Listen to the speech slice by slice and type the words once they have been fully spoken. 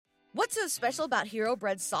What's so special about Hero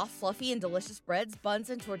Bread's soft, fluffy, and delicious breads, buns,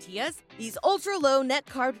 and tortillas? These ultra-low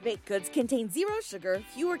net-carb baked goods contain zero sugar,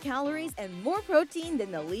 fewer calories, and more protein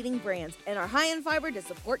than the leading brands, and are high in fiber to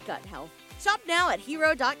support gut health. Shop now at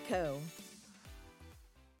hero.co.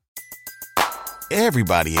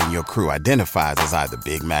 Everybody in your crew identifies as either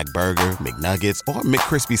Big Mac Burger, McNuggets, or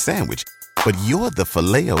McCrispy Sandwich. But you're the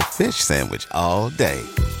Filet-O-Fish Sandwich all day.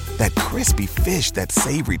 That crispy fish, that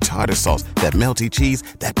savory tartar sauce, that melty cheese,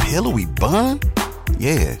 that pillowy bun.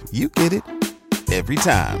 Yeah, you get it. Every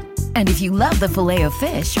time. And if you love the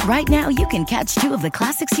Filet-O-Fish, right now you can catch two of the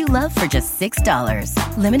classics you love for just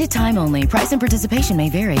 $6. Limited time only. Price and participation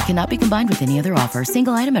may vary. Cannot be combined with any other offer.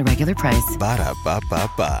 Single item at regular price.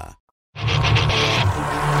 Ba-da-ba-ba-ba.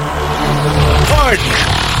 Pardon.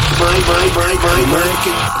 My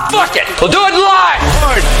American. Fuck it! We'll do it live!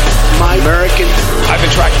 Pardon. My American. I've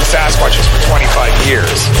been tracking Sasquatches for 25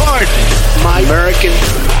 years. Pardon. My American.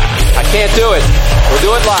 I can't do it. We'll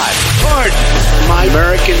do it live. Pardon. My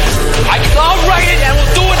American. I'll write it and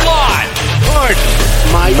we'll do it live. Pardon.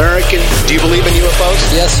 My American. Do you believe in UFOs?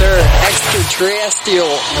 Yes, sir. Extraterrestrial.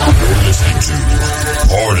 You're listening to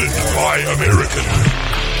Pardon My American.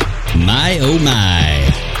 My, oh my.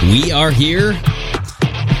 We are here.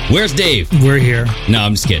 Where's Dave? We're here. No,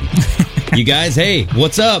 I'm just kidding. You guys, hey,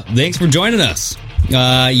 what's up? Thanks for joining us.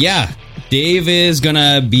 Yeah, Dave is going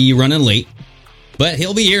to be running late, but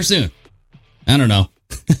he'll be here soon. I don't know.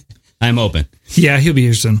 I'm hoping. Yeah, he'll be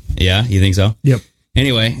here soon. Yeah, you think so? Yep.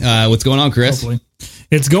 Anyway, what's going on, Chris? Hopefully.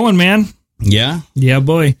 It's going, man. Yeah? Yeah,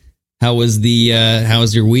 boy. How's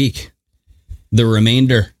your week? The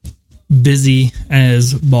remainder? Busy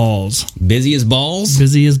as balls. Busy as balls?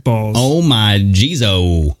 Busy as balls. Oh, my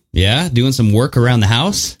jeez-o. Yeah? Doing some work around the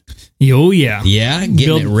house? Oh, yeah. Yeah?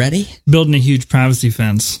 Getting it ready? Building a huge privacy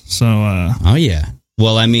fence. So, Oh, yeah.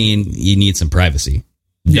 Well, I mean, you need some privacy.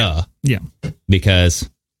 Duh. Yeah. Because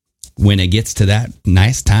when it gets to that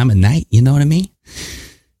nice time of night, you know what I mean?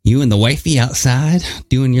 You and the wifey outside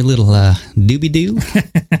doing your little doobie-doo.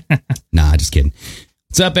 Nah, just kidding.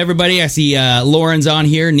 What's up, everybody? I see Lauren's on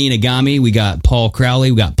here, Nina Gami. We got Paul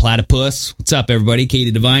Crowley. We got Platypus. What's up, everybody?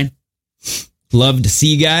 Katie Devine. Love to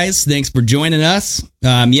see you guys. Thanks for joining us.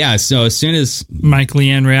 Yeah, so as soon as Mike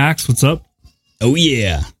Leanne reacts, what's up? Oh,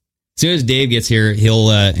 yeah. As soon as Dave gets here,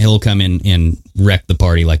 he'll come in and wreck the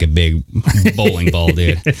party like a big bowling ball,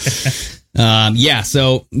 dude. Yeah,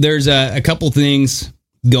 so there's a couple things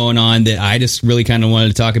going on that I just really kind of wanted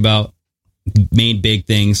to talk about. Main big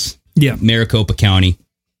things. Yeah. Maricopa County.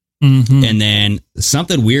 Mm-hmm. And then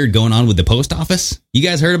something weird going on with the post office. You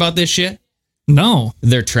guys heard about this shit? No.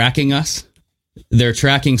 They're tracking us. They're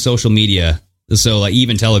tracking social media. So like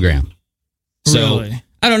even Telegram. So really?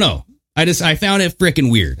 I don't know. I found it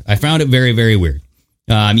freaking weird. I found it very, very weird.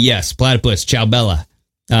 Yes, Platypus, Ciao Bella.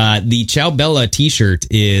 The Ciao Bella t-shirt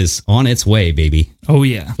is on its way, baby. Oh,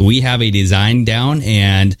 yeah. We have a design down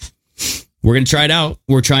and we're going to try it out.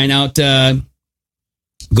 We're trying out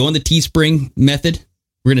going the Teespring method.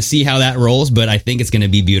 We're going to see how that rolls, but I think it's going to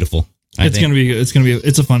be beautiful. It's going to be good.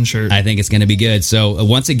 It's a fun shirt. I think it's going to be good. So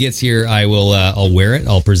once it gets here, I will I'll wear it,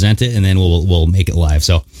 I'll present it, and then we'll make it live.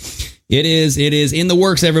 So it is in the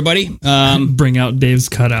works, everybody. Bring out Dave's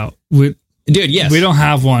cutout. Dude, yes. We don't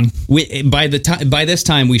have one. By this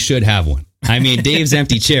time we should have one. I mean, Dave's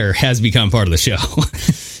empty chair has become part of the show.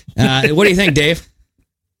 What do you think, Dave?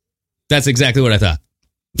 That's exactly what I thought.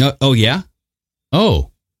 Oh yeah?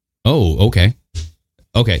 Oh, okay.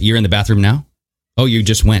 Okay, you're in the bathroom now? Oh, you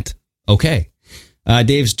just went. Okay.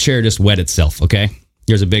 Dave's chair just wet itself, okay?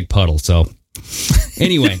 There's a big puddle, so...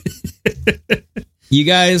 Anyway. You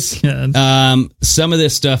guys, some of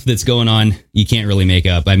this stuff that's going on, you can't really make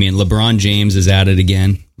up. I mean, LeBron James is at it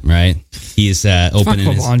again, right? He's opening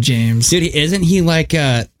his... LeBron James. Dude, isn't he like...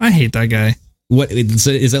 I hate that guy. What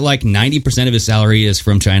is it like 90% of his salary is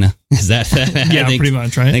from China? Is that... Yeah, pretty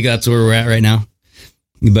much, right? I think that's where we're at right now.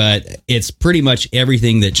 But it's pretty much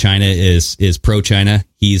everything that China is pro-China.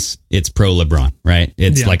 It's pro-LeBron, right?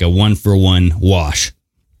 It's like a 1-for-1 wash.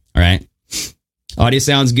 All right. Audio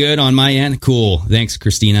sounds good on my end. Cool. Thanks,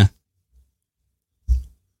 Christina.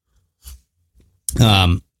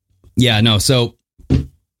 Yeah, no. So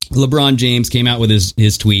LeBron James came out with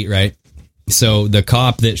his tweet, right? So the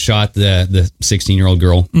cop that shot the 16-year-old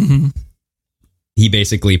girl, mm-hmm. He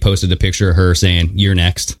basically posted a picture of her saying, "You're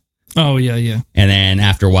next." Oh, yeah. And then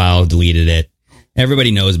after a while, deleted it.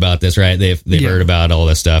 Everybody knows about this, right? They've heard about all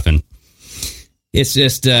this stuff. And it's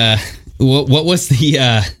just, what was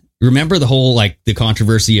the, remember the whole, like, the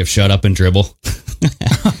controversy of shut up and dribble?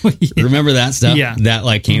 Oh, yeah. Remember that stuff? Yeah. That,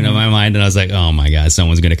 like, came to my mind. And I was like, oh, my God,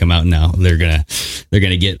 someone's going to come out now. They're going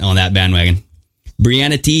to get on that bandwagon.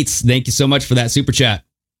 Brianna Teets, thank you so much for that super chat.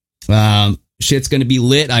 Shit's going to be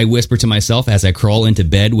lit, I whisper to myself as I crawl into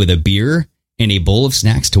bed with a beer and a bowl of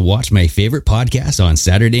snacks to watch my favorite podcast on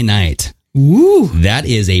Saturday night. Woo! That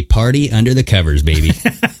is a party under the covers, baby.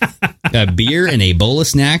 A beer and a bowl of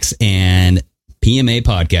snacks and PMA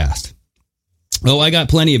podcast. Oh, I got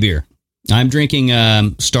plenty of beer. I'm drinking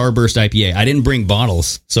Starburst IPA. I didn't bring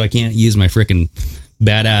bottles, so I can't use my freaking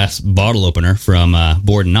badass bottle opener from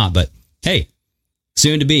Board and Knot, but hey,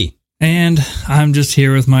 soon to be. And I'm just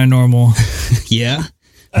here with my normal. Yeah.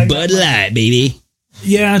 Bud Light, baby.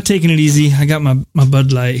 Yeah, taking it easy. I got my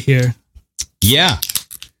Bud Light here. Yeah.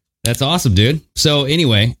 That's awesome, dude. So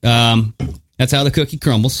anyway, that's how the cookie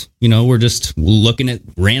crumbles. You know, we're just looking at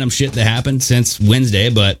random shit that happened since Wednesday,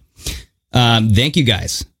 but thank you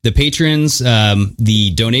guys. The patrons,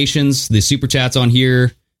 the donations, the super chats on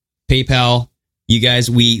here, PayPal. You guys,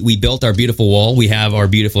 we built our beautiful wall. We have our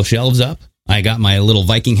beautiful shelves up. I got my little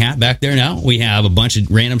Viking hat back there now. We have a bunch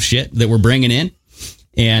of random shit that we're bringing in.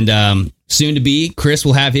 And soon to be, Chris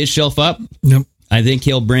will have his shelf up. Yep. I think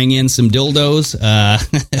he'll bring in some dildos.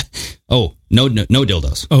 Oh, no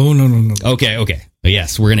dildos. Oh, no. Okay. But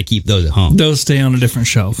yes, we're going to keep those at home. Those stay on a different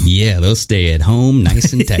shelf. Yeah, those stay at home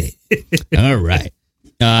nice and tight. All right.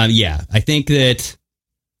 Yeah, I think that...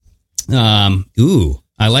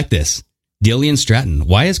 I like this. Dillian Stratton.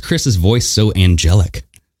 Why is Chris's voice so angelic?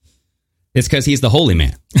 It's because he's the holy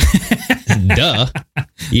man. Duh.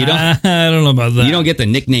 You don't. I don't know about that. You don't get the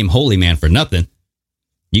nickname Holy Man for nothing.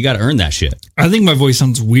 You got to earn that shit. I think my voice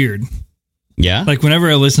sounds weird. Yeah? Like whenever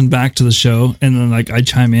I listen back to the show and then like I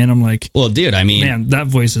chime in, I'm like, well, dude, I mean, man, that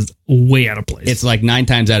voice is way out of place. It's like 9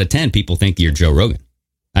 times out of 10 people think you're Joe Rogan.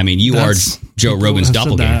 I mean, you are Joe Rogan's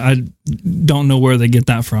doppelganger. I don't know where they get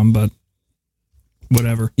that from, but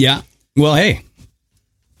whatever. Yeah. Well, hey,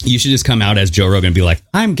 you should just come out as Joe Rogan and be like,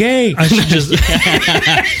 I'm gay. I should just.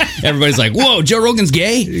 Everybody's like, whoa, Joe Rogan's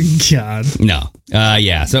gay? God. No.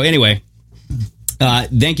 Yeah. So anyway,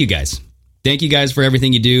 thank you guys. Thank you guys for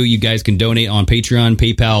everything you do. You guys can donate on Patreon,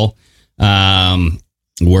 PayPal,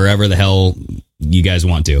 wherever the hell you guys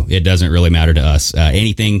want to. It doesn't really matter to us.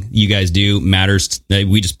 Anything you guys do matters.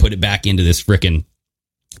 We just put it back into this frickin'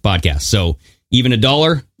 podcast. So even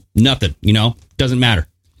 $1, nothing, doesn't matter.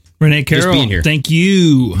 Renee Carroll, being here. Thank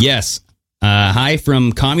you. Yes. Hi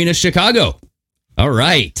from communist Chicago. All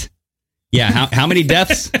right. Yeah. How many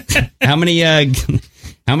deaths? How many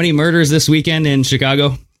murders this weekend in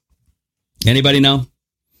Chicago? Anybody know?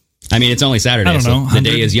 I mean, it's only Saturday, I don't know. So the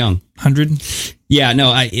day is young. 100? Yeah.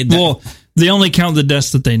 No. Well, they only count the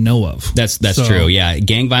deaths that they know of. That's true. Yeah.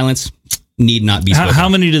 Gang violence need not be spoken. How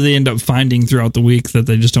many do they end up finding throughout the week that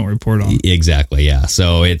they just don't report on? Exactly. Yeah.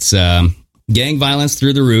 So it's gang violence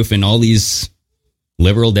through the roof in all these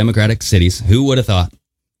liberal democratic cities. Who would have thought?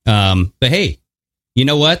 But hey, you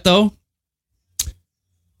know what though?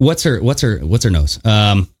 What's her nose? What's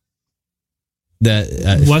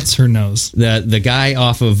her nose? The guy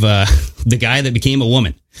off of the guy that became a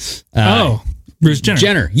woman. Bruce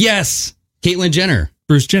Jenner. Yes, Caitlyn Jenner.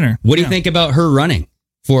 Bruce Jenner. What do you think about her running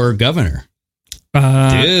for governor?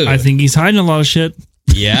 Dude, I think he's hiding a lot of shit.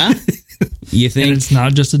 Yeah, you think and it's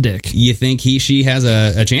not just a dick? You think she has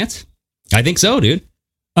a chance? I think so, dude.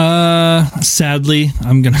 Sadly,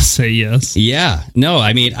 I'm gonna say yes. Yeah. No,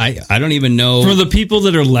 I mean, I don't even know. For the people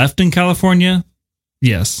that are left in California,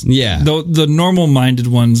 yes. Yeah. The normal-minded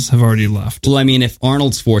ones have already left. Well, I mean, if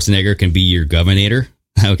Arnold Schwarzenegger can be your governor,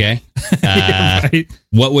 okay. Yeah, right.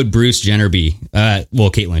 What would Bruce Jenner be?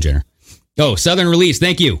 Caitlyn Jenner. Oh, Southern Release.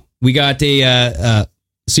 Thank you. We got a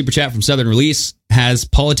super chat from Southern Release. Has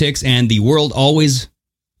politics and the world always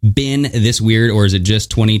been this weird, or is it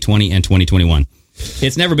just 2020 and 2021?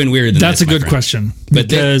 It's never been weirder than That's this, a good question. But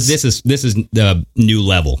this is the new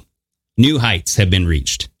level. New heights have been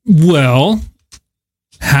reached. Well,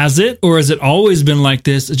 has it, or has it always been like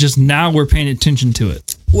this? It's just now we're paying attention to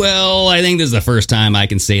it. Well, I think this is the first time I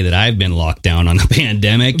can say that I've been locked down on the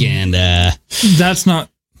pandemic, and that's not.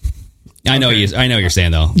 I know you're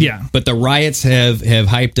saying though. Yeah, but the riots have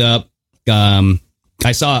hyped up.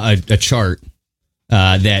 I saw a chart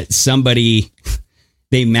that somebody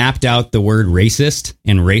they mapped out the word racist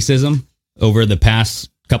and racism over the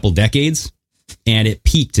past couple decades, and it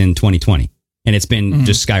peaked in 2020, and it's been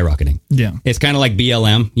just skyrocketing. Yeah, it's kind of like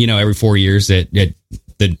BLM. Every 4 years, the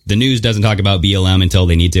news doesn't talk about BLM until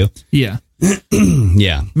they need to. Yeah.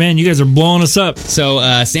 Yeah, man, you guys are blowing us up.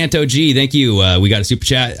 So Santo G, thank you. We got a super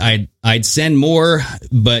chat. I'd send more,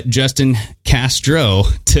 but Justin Castro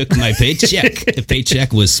took my paycheck. The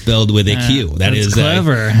paycheck was spelled with a Q. That is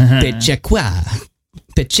clever.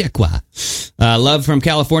 Paychequa. Love from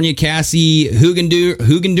California, Cassie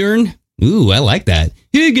Hugendurn. Ooh, I like that.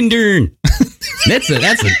 Hugendern. That's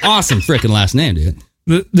an awesome freaking last name, dude.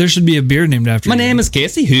 There should be a beer named after My you. name is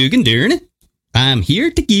Casey Hugendern. I'm here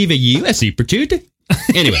to give you a super toot.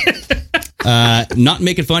 Anyway, not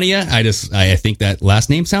making fun of you. I think that last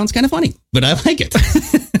name sounds kind of funny, but I like it.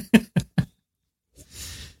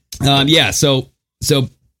 Yeah. So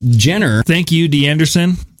Jenner. Thank you, D.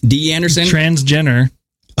 Anderson. D. Anderson. Transgender.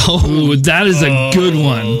 Oh, that is a good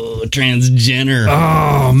one. Transgender.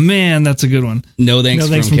 Oh man, that's a good one. No thanks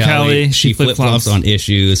from Callie. She flip-flops on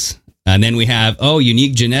issues. And then we have,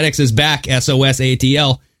 Unique Genetics is back. SOS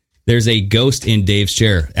ATL. There's a ghost in Dave's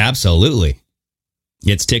chair. Absolutely.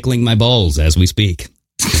 It's tickling my balls as we speak.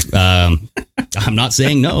 I'm not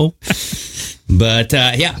saying no. But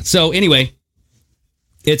yeah. So anyway,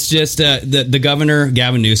 it's just the governor,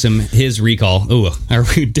 Gavin Newsom, his recall. Oh,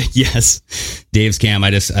 yes. Dave's cam.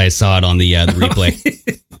 I saw it on the replay.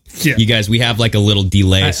 Yeah. You guys, we have like a little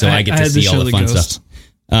delay, so I get to see all the fun stuff.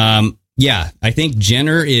 Yeah, I think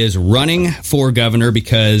Jenner is running for governor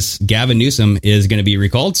because Gavin Newsom is going to be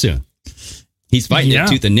recalled soon. He's fighting it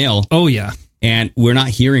tooth and nail. Oh, yeah. And we're not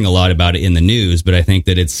hearing a lot about it in the news, but I think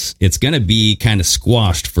that it's going to be kind of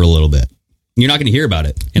squashed for a little bit. You're not going to hear about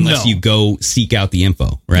it unless you go seek out the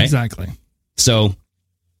info, right? Exactly. So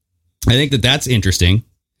I think that that's interesting.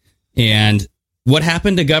 And what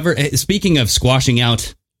happened to governor? Speaking of squashing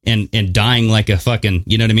out and dying like a fucking,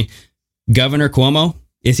 you know what I mean? Governor Cuomo,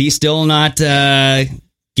 is he still not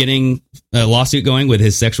getting a lawsuit going with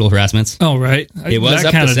his sexual harassments? Oh, right. It was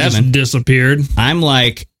that up to 7. Just disappeared. I'm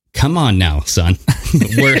like, come on now, son.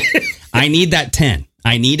 I need that 10.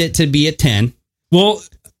 I need it to be at 10. Well,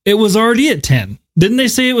 it was already at 10. Didn't they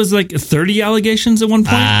say it was like 30 allegations at one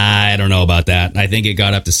point? I don't know about that. I think it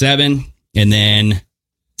got up to 7, and then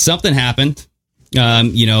something happened.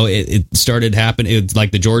 It started happening. It's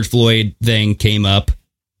like the George Floyd thing came up.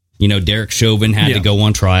 Derek Chauvin had to go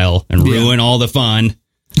on trial and ruin all the fun.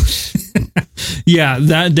 Yeah,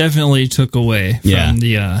 that definitely took away from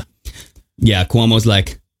the... Yeah, Cuomo's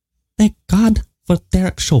like, thank God for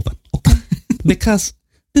Derek Chauvin, okay? Because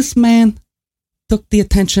this man took the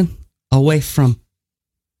attention away from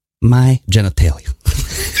my genitalia.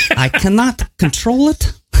 I cannot control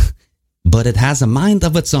it, but it has a mind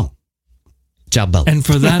of its own. Jabba. And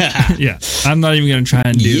for that, I'm not even going to try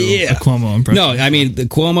and do a Cuomo impression. No, I mean, the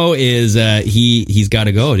Cuomo is, he's got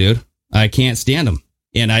to go, dude. I can't stand him.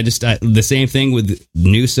 And the same thing with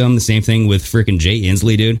Newsom, the same thing with freaking Jay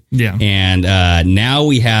Inslee, dude. Yeah. And now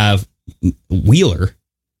we have Wheeler,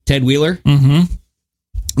 Ted Wheeler. Mm-hmm.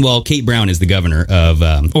 Well, Kate Brown is the governor of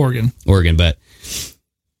Oregon, but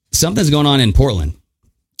something's going on in Portland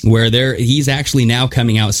where he's actually now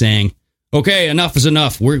coming out saying, okay, enough is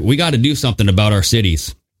enough. We got to do something about our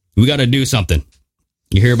cities. We got to do something.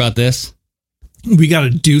 You hear about this? We got to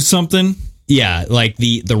do something? Yeah, like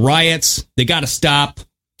the riots, they got to stop.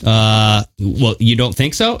 Well, you don't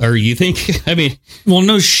think so? Or you think, I mean... Well,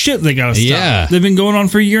 no shit, they got to stop. Yeah. They've been going on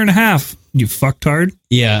for a year and a half. You fucktard.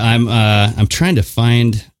 Yeah, I'm trying to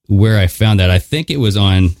find where I found that. I think it was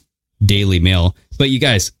on Daily Mail. But you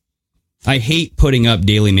guys, I hate putting up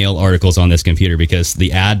Daily Mail articles on this computer because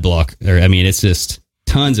the ad block, it's just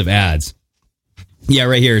tons of ads. Yeah,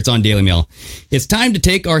 right here. It's on Daily Mail. It's time to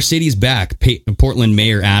take our cities back. Portland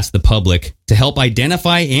mayor asked the public to help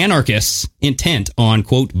identify anarchists intent on,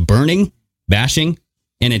 quote, burning, bashing,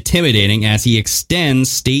 and intimidating as he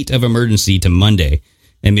extends state of emergency to Monday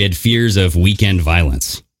amid fears of weekend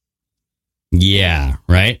violence. Yeah,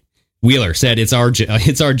 right? Wheeler said it's our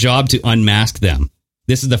job to unmask them.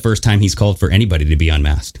 This is the first time he's called for anybody to be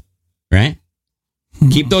unmasked, right?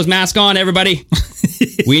 Keep those masks on, everybody.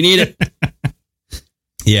 We need it.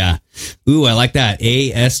 Yeah. Ooh, I like that.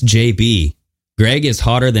 ASJB. Greg is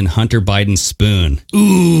hotter than Hunter Biden's spoon.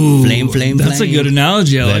 Ooh. Flame. That's a good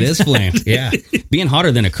analogy. That is flame. Yeah. Being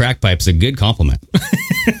hotter than a crack pipe is a good compliment.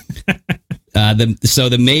 So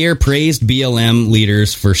the mayor praised BLM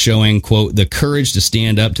leaders for showing, quote, the courage to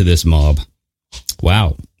stand up to this mob.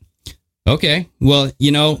 Wow. Okay. Well,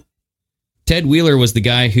 Ted Wheeler was the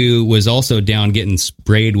guy who was also down getting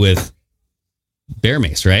sprayed with bear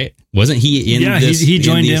mace, right? Wasn't he in this? Yeah, he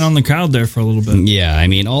joined in on the crowd there for a little bit. Yeah, I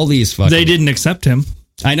mean, all these fucking... They didn't accept him.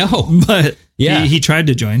 I know. But yeah, he tried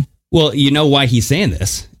to join. Well, you know why he's saying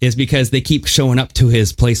this? Is because they keep showing up to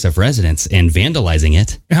his place of residence and vandalizing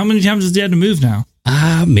it. How many times has he had to move now?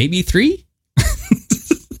 Maybe 3?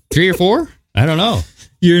 3 or 4? I don't know.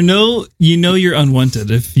 You're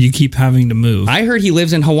unwanted if you keep having to move. I heard he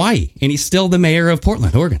lives in Hawaii and he's still the mayor of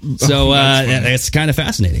Portland, Oregon. So it's kind of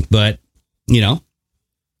fascinating. But,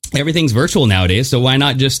 everything's virtual nowadays. So why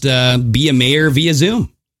not just be a mayor via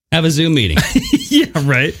Zoom? Have a Zoom meeting. Yeah,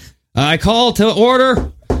 right. I call to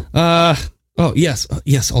order.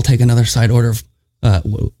 Yes, I'll take another side order of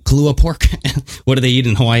Kahlua pork. What do they eat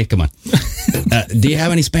in Hawaii? Come on. Do you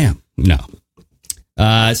have any Spam? No.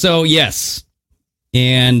 So, yes.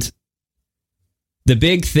 And the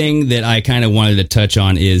big thing that I kind of wanted to touch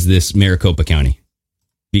on is this Maricopa County.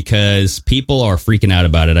 Because people are freaking out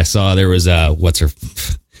about it. I saw there was, the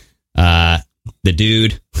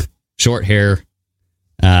dude, short hair.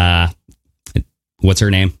 What's her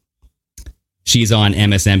name? She's on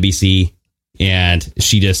MSNBC, and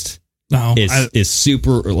she just is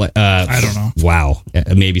super. I don't know. Wow,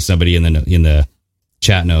 maybe somebody in the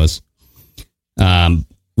chat knows.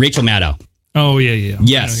 Rachel Maddow. Oh yeah.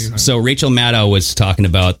 Yes. So Rachel Maddow was talking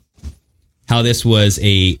about how this was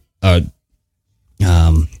a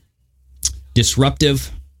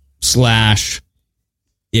disruptive /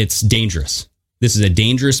 it's dangerous. This is a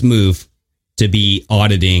dangerous move to be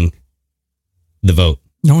auditing the vote.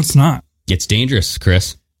 No, it's not. It's dangerous,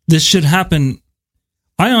 Chris. This should happen.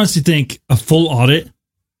 I honestly think a full audit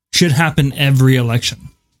should happen every election.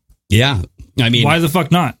 Yeah. I mean, why the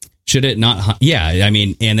fuck not? Should it not? Yeah. I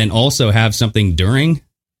mean, and then also have something during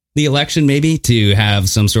the election, maybe to have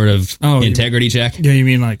some sort of integrity check. Yeah. You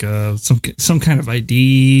mean like some kind of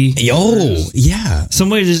ID? Oh, yeah. Some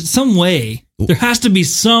way. There has to be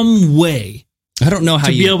some way. I don't know how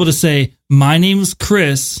to be able to say, my name's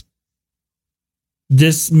Chris.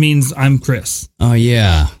 This means I'm Chris. Oh,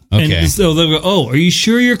 yeah. Okay. And so they'll go, oh, are you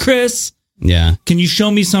sure you're Chris? Yeah. Can you show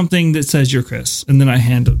me something that says you're Chris? And then I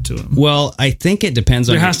hand it to him. Well, I think it depends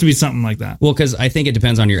on... There has to be something like that. Well, because I think it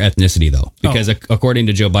depends on your ethnicity, though. Because according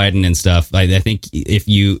to Joe Biden and stuff, I think if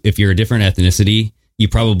you're a different ethnicity, you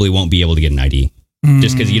probably won't be able to get an ID.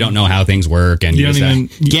 Just because you don't know how things work and you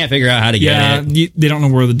can't figure out how to get it. They don't know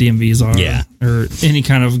where the DMVs are. Yeah. Or any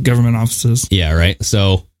kind of government offices. Yeah, right.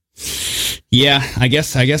 So... yeah, I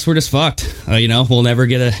guess we're just fucked. We'll never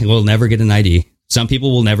get an ID. Some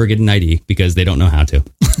people will never get an ID because they don't know how to.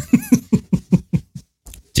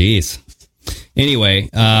 Jeez. Anyway,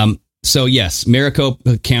 so yes,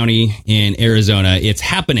 Maricopa County in Arizona, it's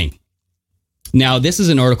happening. Now, this is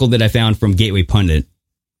an article that I found from Gateway Pundit,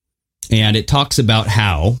 and it talks about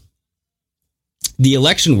how the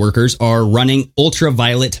election workers are running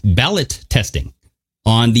ultraviolet ballot testing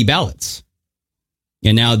on the ballots.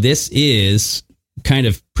 And now this is kind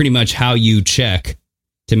of pretty much how you check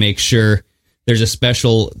to make sure there's a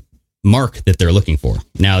special mark that they're looking for.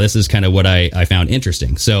 Now, this is kind of what I found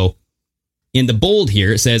interesting. So in the bold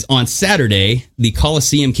here, it says, on Saturday, the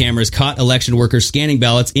Coliseum cameras caught election workers scanning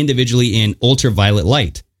ballots individually in ultraviolet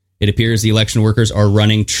light. It appears the election workers are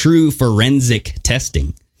running true forensic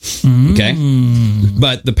testing. Okay.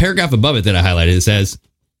 But the paragraph above it that I highlighted, it says,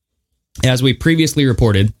 as we previously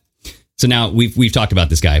reported, so now we've talked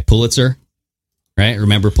about this guy, Pulitzer, right?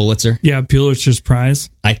 Remember Pulitzer? Yeah, Pulitzer's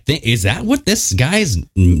Prize. I think, is that what this guy's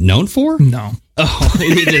known for? No. Oh,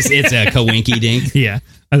 it's a coinky dink. Yeah,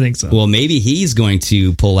 I think so. Well, maybe he's going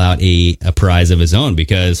to pull out a prize of his own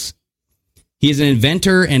because he's an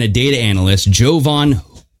inventor and a data analyst, Jovan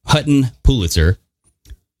Hutton Pulitzer.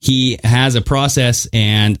 He has a process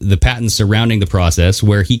and the patents surrounding the process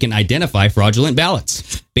where he can identify fraudulent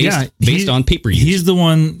ballots based on paper use. He's the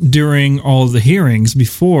one during all of the hearings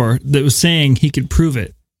before that was saying he could prove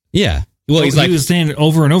it. Yeah. Well, he was saying it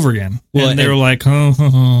over and over again. Well, and they were like,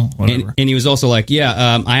 whatever. And he was also like,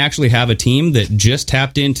 I actually have a team that just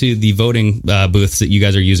tapped into the voting booths that you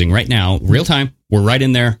guys are using right now, real time. We're right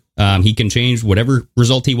in there. He can change whatever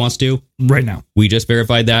result he wants to. Right now. We just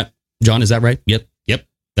verified that. John, is that right? Yep.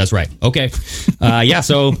 That's right. Okay.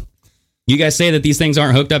 So you guys say that these things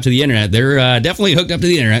aren't hooked up to the internet. They're definitely hooked up to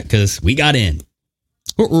the internet because we got in.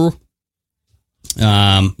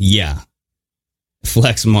 Yeah.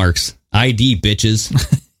 Flex marks. ID, bitches.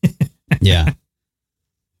 Yeah.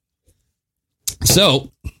 So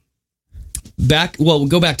we'll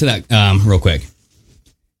go back to that real quick.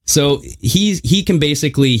 So he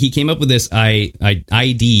came up with this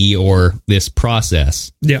ID or this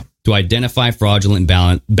process. Yeah. To identify fraudulent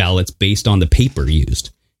ballots based on the paper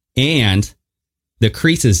used and the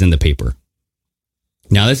creases in the paper.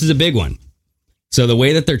 Now, this is a big one. So the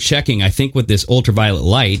way that they're checking, I think with this ultraviolet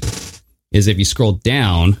light, is if you scroll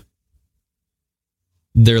down,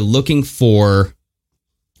 they're looking for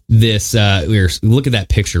this. Look at that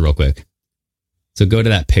picture real quick. So go to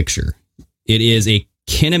that picture. It is a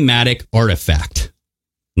kinematic artifact.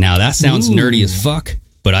 Now, that sounds nerdy as fuck,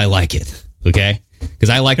 but I like it. Okay?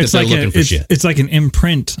 Because I like that they're looking for shit. It's like an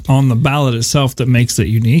imprint on the ballot itself that makes it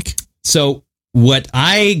unique. So what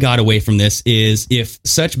I got away from this is if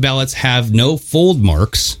such ballots have no fold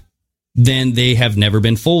marks, then they have never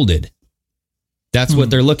been folded. That's what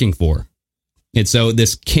they're looking for. And so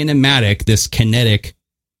this kinetic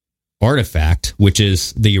artifact, which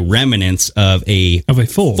is the remnants of a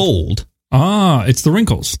fold. Ah, it's the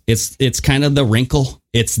wrinkles. It's kind of the wrinkle.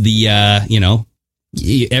 It's the,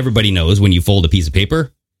 everybody knows when you fold a piece of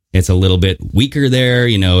paper, it's a little bit weaker there.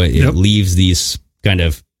 It leaves these kind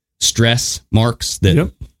of stress marks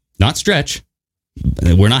that not stretch.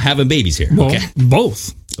 We're not having babies here. Well, okay.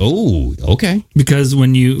 Both. Oh, okay. Because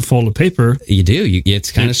when you fold a paper, you do.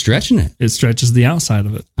 It's kind of stretching it. It stretches the outside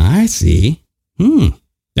of it. I see.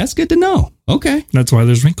 That's good to know. Okay. That's why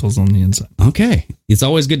there's wrinkles on the inside. Okay. It's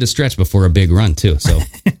always good to stretch before a big run too. So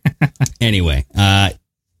anyway,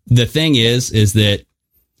 the thing is that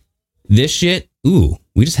this shit,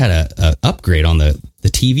 we just had a upgrade on the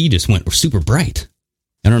TV, just went super bright.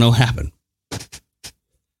 I don't know what happened.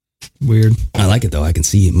 Weird. I like it though. I can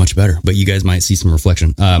see it much better, but you guys might see some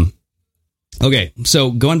reflection. Okay. So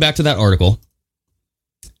going back to that article,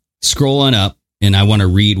 scrolling up, and I want to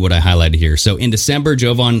read what I highlighted here. So in December,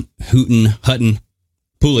 Jovan Hutton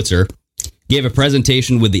Pulitzer gave a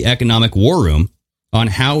presentation with the Economic War Room on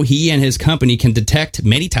how he and his company can detect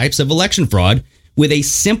many types of election fraud with a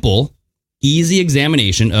simple, easy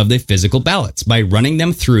examination of the physical ballots by running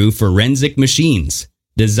them through forensic machines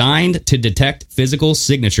designed to detect physical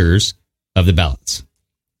signatures of the ballots.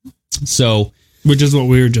 So, which is what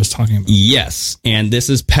we were just talking about. Yes, and this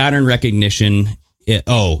is pattern recognition.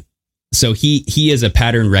 So he is a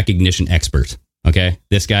pattern recognition expert. Okay,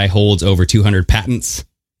 this guy holds over 200 patents,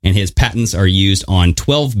 and his patents are used on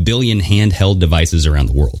 12 billion handheld devices around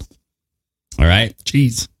the world. All right,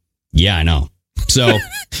 jeez. Yeah, I know. So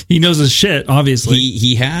he knows his shit, obviously.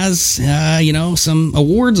 He has, some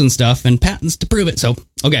awards and stuff and patents to prove it. So,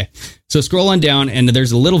 okay. So scroll on down and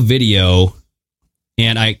there's a little video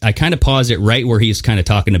and I kind of paused it right where he's kind of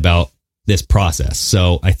talking about this process.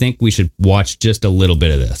 So I think we should watch just a little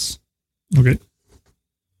bit of this. Okay.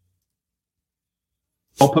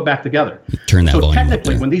 All put back together. Turn that volume up.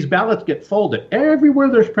 Technically, when these ballots get folded, everywhere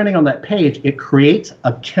there's printing on that page, it creates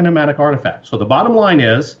a kinematic artifact. So the bottom line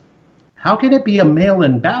is, how can it be a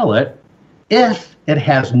mail-in ballot if it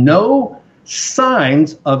has no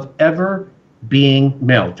signs of ever being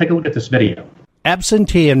mailed? Take a look at this video.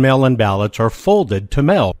 Absentee and mail-in ballots are folded to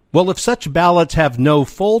mail. Well, if such ballots have no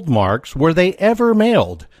fold marks, were they ever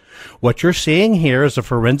mailed? What you're seeing here is a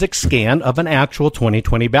forensic scan of an actual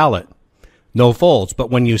 2020 ballot. No folds,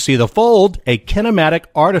 but when you see the fold, a kinematic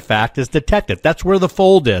artifact is detected. That's where the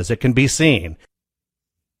fold is. It can be seen.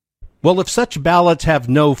 Well, if such ballots have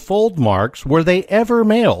no fold marks, were they ever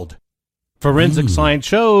mailed? Forensic science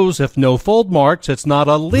shows if no fold marks, it's not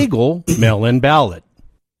a legal mail-in ballot.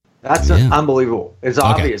 That's unbelievable. It's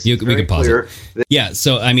obvious. We can pause it. Yeah,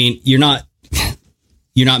 so, I mean, you're not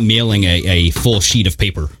mailing a full sheet of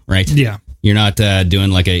paper, right? Yeah. You're not doing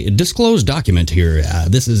like a disclosed document here.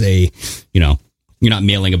 This is you're not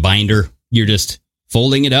mailing a binder. You're just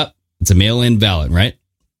folding it up. It's a mail-in ballot, right?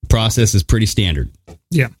 Process is pretty standard.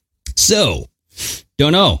 Yeah. So,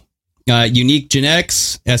 don't know. Unique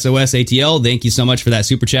Genetics, SOS ATL, thank you so much for that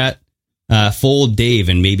super chat. Fold Dave,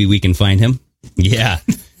 and maybe we can find him. Yeah.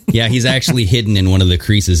 Yeah, he's actually hidden in one of the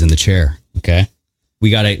creases in the chair. Okay. We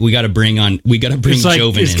gotta bring Jovan in.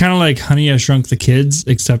 It's kind of like Honey, I Shrunk the Kids,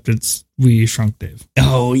 except it's We Shrunk Dave.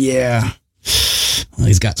 Oh, yeah. Well,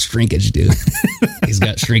 he's got shrinkage, dude. He's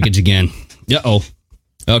got shrinkage again. Uh-oh.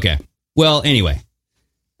 Okay. Well, anyway.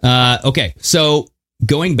 Okay, so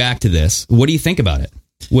going back to this, what do you think about it?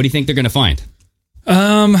 What do you think they're going to find?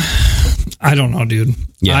 I don't know, dude.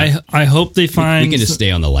 Yeah. I hope they find... We can just stay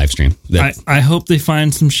on the live stream. I hope they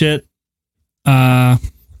find some shit. I'm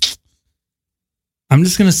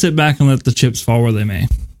just going to sit back and let the chips fall where they may.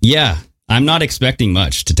 Yeah, I'm not expecting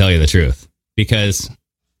much, to tell you the truth, because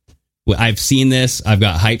I've seen this. I've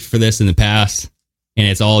got hyped for this in the past, and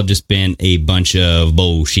it's all just been a bunch of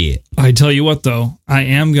bullshit. I tell you what, though, I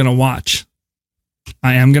am going to watch.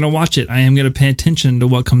 I am going to watch it. I am going to pay attention to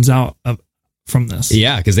what comes out from this.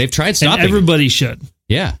 Yeah, because they've tried stopping it. Everybody should.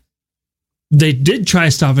 Yeah. They did try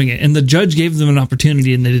stopping it, and the judge gave them an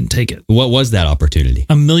opportunity, and they didn't take it. What was that opportunity?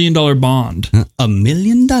 $1 million bond. $1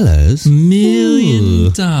 million? $1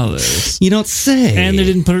 million. You don't say. And they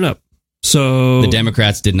didn't put it up. So the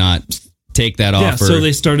Democrats did not take that offer. Yeah, so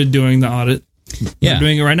they started doing the audit. Yeah. They're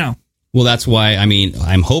doing it right now. Well, that's why,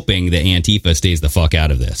 I'm hoping that Antifa stays the fuck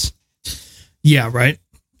out of this. Yeah, right.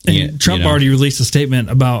 And Trump already released a statement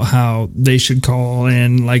about how they should call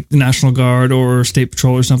in like the National Guard or State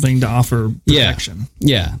Patrol or something to offer protection.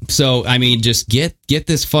 Yeah. So, just get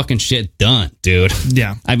this fucking shit done, dude.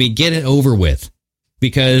 Yeah. Get it over with.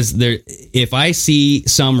 Because if I see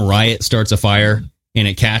some riot starts a fire and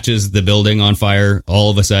it catches the building on fire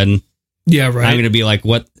all of a sudden. Yeah, right. I'm going to be like,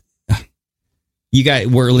 what? You guys,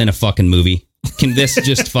 we're in a fucking movie. Can this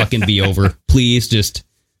just fucking be over? Please just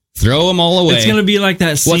throw them all away. It's going to be like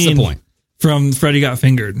that scene What's the point? From Freddy Got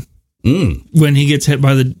Fingered. When he gets hit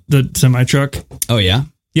by the semi-truck. Oh, yeah?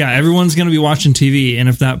 Yeah, everyone's going to be watching TV, and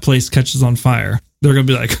if that place catches on fire, they're going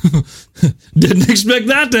to be like, didn't expect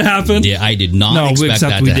that to happen. Yeah, I did not expect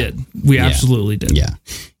that to happen. We absolutely did. Yeah.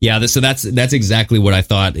 Yeah, so that's exactly what I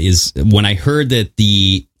thought is when I heard that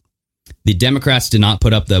the Democrats did not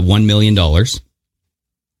put up the $1 million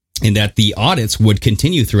and that the audits would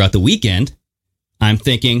continue throughout the weekend, I'm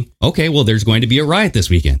thinking, okay, well, there's going to be a riot this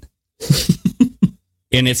weekend.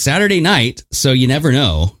 And it's Saturday night, so you never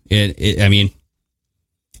know. I mean,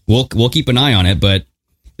 we'll keep an eye on it, but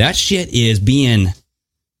that shit is being,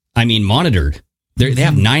 monitored. They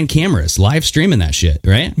have 9 cameras live streaming that shit,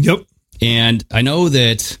 right? Yep. And I know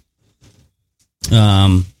that,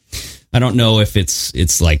 I don't know if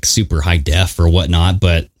it's like super high def or whatnot,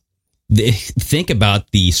 but think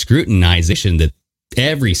about the scrutinization that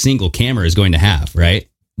every single camera is going to have, right?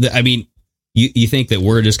 You think that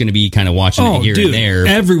we're just going to be kind of watching it here and there.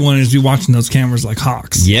 Everyone is be watching those cameras like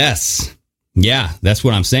hawks. Yes. Yeah, that's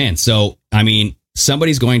what I'm saying. So,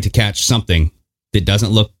 somebody's going to catch something that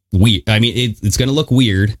doesn't look weird. It's going to look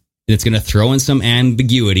weird. It's going to throw in some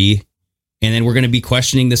ambiguity. And then we're going to be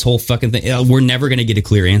questioning this whole fucking thing. We're never going to get a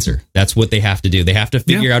clear answer. That's what they have to do. They have to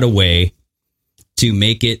figure out a way to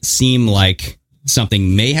make it seem like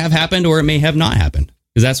something may have happened or it may have not happened.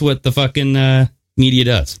 Because that's what the fucking media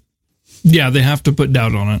does. Yeah, they have to put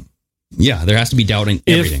doubt on it. Yeah, there has to be doubt in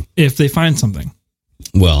everything. If they find something.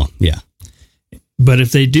 Well, yeah. But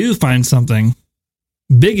if they do find something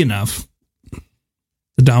big enough,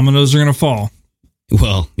 the dominoes are going to fall.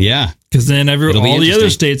 Well, yeah. Because then all the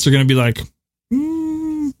other states are going to be like,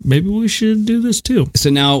 maybe we should do this too.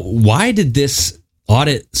 So now, why did this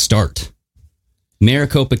audit start?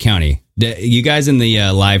 Maricopa County. You guys in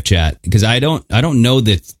the live chat, because I don't know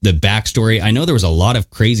the backstory. I know there was a lot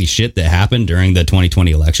of crazy shit that happened during the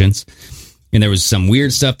 2020 elections, and there was some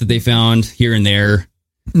weird stuff that they found here and there.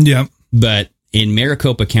 Yeah. But in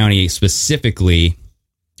Maricopa County specifically,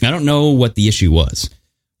 I don't know what the issue was.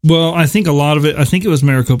 Well, I think it was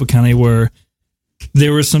Maricopa County where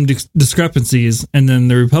there were some discrepancies, and then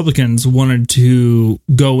the Republicans wanted to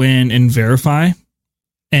go in and verify,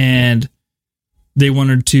 and they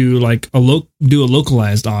wanted to do a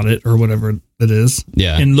localized audit or whatever it is,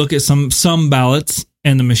 and look at some ballots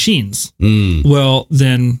and the machines. Well,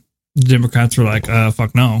 then the Democrats were like,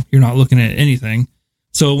 "Fuck no, you're not looking at anything."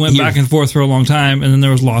 So it went back and forth for a long time, and then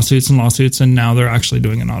there was lawsuits, and now they're actually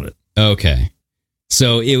doing an audit. Okay,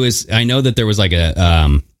 so it was. I know that there was like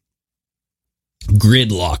a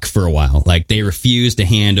gridlock for a while. Like they refused to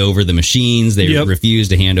hand over the machines, they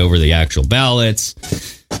refused to hand over the actual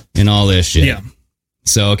ballots, and all this shit. Yeah.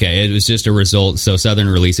 So, okay, it was just a result. So Southern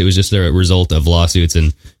Release, it was just a result of lawsuits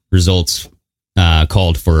and results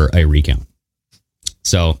called for a recount.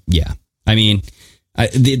 So, yeah. The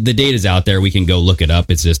data's out there. We can go look it up.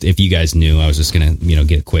 It's just, if you guys knew, I was just going to,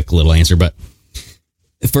 get a quick little answer. But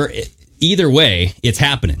for either way, it's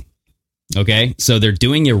happening. Okay? So they're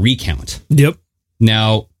doing a recount. Yep.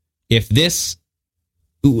 Now, if this,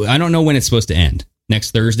 I don't know when it's supposed to end.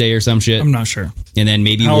 Next Thursday or some shit. I'm not sure. And then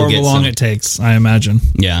maybe we'll get long it takes, I imagine.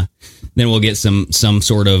 Yeah. Then we'll get some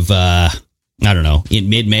sort of I don't know, in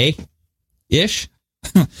mid-May ish.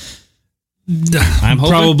 I'm hoping.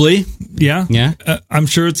 Probably. Yeah. Yeah. I'm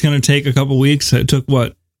sure it's going to take a couple weeks. It took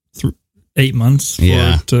 8 months for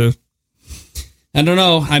it to. I don't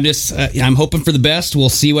know. I'm hoping for the best. We'll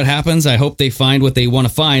see what happens. I hope they find what they want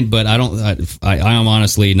to find, but I am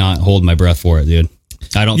honestly not holding my breath for it, dude.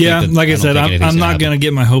 I don't. Yeah, think like I said, I'm not going to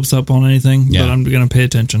get my hopes up on anything, but I'm going to pay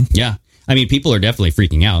attention. Yeah, people are definitely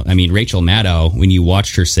freaking out. Rachel Maddow, when you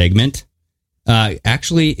watched her segment,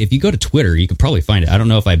 actually, if you go to Twitter, you could probably find it. I don't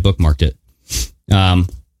know if I bookmarked it,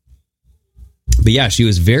 but yeah, she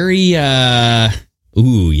was very. Yes,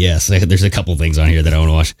 there's a couple things on here that I want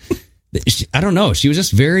to watch. I don't know. She was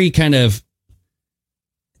just very kind of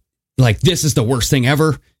like, this is the worst thing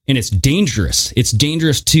ever, and it's dangerous. It's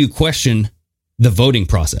dangerous to question the voting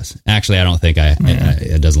process. Actually, I don't think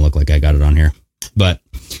it doesn't look like I got it on here. But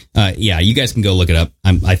yeah, you guys can go look it up.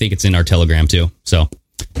 I think it's in our Telegram too. So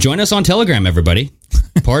join us on Telegram, everybody.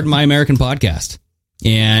 Pardon My American Podcast.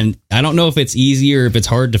 And I don't know if it's easy or if it's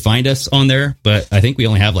hard to find us on there, but I think we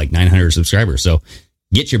only have like 900 subscribers. So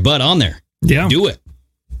get your butt on there. Yeah. Do it.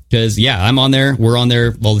 Because, yeah, I'm on there. We're on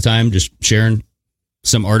there all the time, just sharing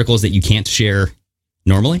some articles that you can't share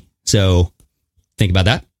normally. So think about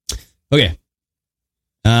that. Okay.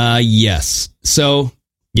 Yes. So,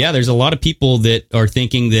 yeah, there's a lot of people that are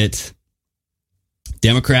thinking that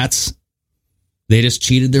Democrats, they just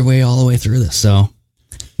cheated their way all the way through this. So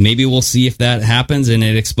maybe we'll see if that happens and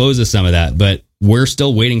it exposes some of that. But we're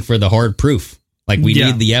still waiting for the hard proof. Like, we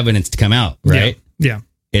need the evidence to come out, right? Yeah.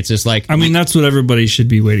 It's just like... I mean, that's what everybody should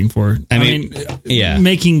be waiting for. I mean,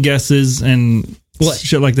 making guesses and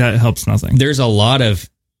shit like that helps nothing. There's a lot of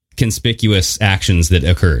conspicuous actions that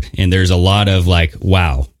occurred. And there's a lot of like,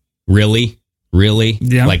 wow, really? Really?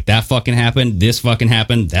 Yeah. Like, that fucking happened. This fucking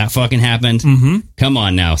happened. That fucking happened. Mm-hmm. Come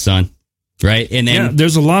on now, son. Right? And then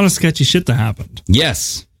there's a lot of sketchy shit that happened.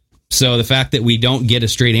 Yes. So the fact that we don't get a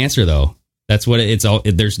straight answer, though, that's what it's all.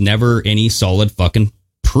 There's never any solid fucking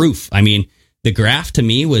proof. I mean, the graph to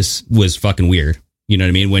me was fucking weird. You know what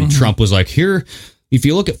I mean? When Trump was like, here, if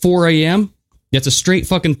you look at 4 a.m., that's a straight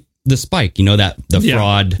fucking the spike. You know, that the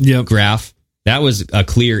fraud graph. That was a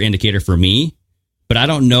clear indicator for me. But I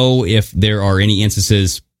don't know if there are any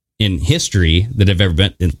instances in history that have ever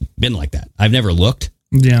been like that. I've never looked.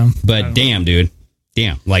 Yeah. But damn, dude.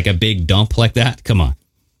 Damn. Like a big dump like that. Come on.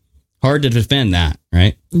 Hard to defend that,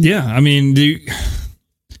 right? Yeah. I mean,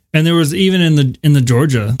 and there was even in the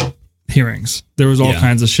Georgia hearings, there was all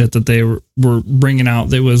kinds of shit that they were bringing out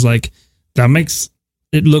that was like, that makes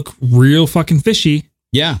it look real fucking fishy.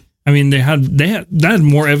 Yeah. I mean, they had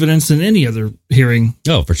more evidence than any other hearing.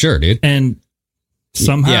 Oh, for sure, dude. And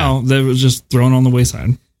somehow that was just thrown on the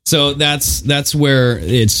wayside. So that's where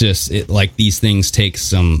it's just like these things take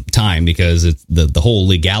some time because it's the whole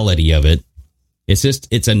legality of it.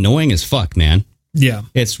 It's annoying as fuck, man. Yeah.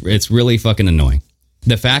 It's really fucking annoying.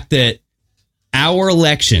 The fact that our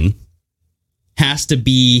election has to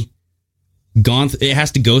be it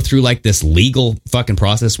has to go through like this legal fucking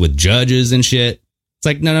process with judges and shit. It's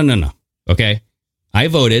like, no. Okay. I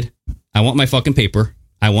voted. I want my fucking paper.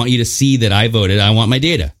 I want you to see that I voted. I want my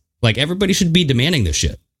data. Like, everybody should be demanding this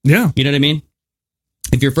shit. Yeah. You know what I mean?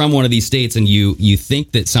 If you're from one of these states and you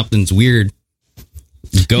think that something's weird,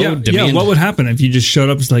 go demand. Yeah, what would happen if you just showed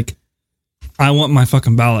up? It's like, I want my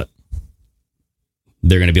fucking ballot.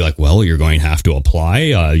 They're going to be like, well, you're going to have to apply.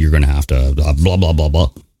 You're going to have to blah, blah, blah, blah.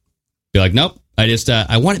 Be like, nope.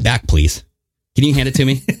 I want it back, please. Can you hand it to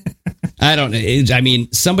me? I don't know. I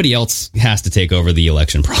mean, somebody else has to take over the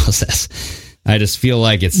election process. I just feel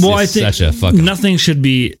like it's such a fucking... Nothing should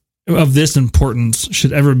be of this importance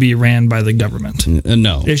should ever be ran by the government.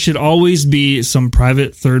 No. It should always be some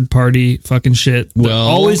private third party fucking shit that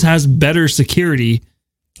always has better security.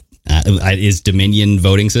 Is Dominion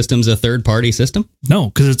voting systems a third party system? No,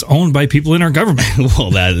 because it's owned by people in our government.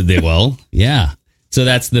 Yeah. So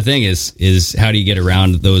that's the thing is how do you get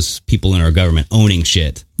around those people in our government owning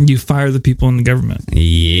shit? You fire the people in the government.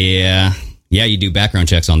 Yeah. Yeah, you do background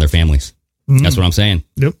checks on their families. That's what I'm saying.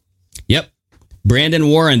 Yep. Brandon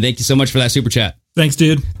Warren, thank you so much for that super chat. Thanks,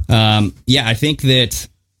 dude. Yeah, I think that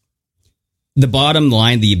the bottom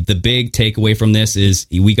line, the big takeaway from this is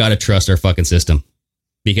we got to trust our fucking system.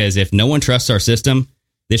 Because if no one trusts our system,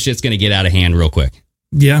 this shit's going to get out of hand real quick.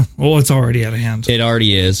 Yeah, well, it's already out of hand. It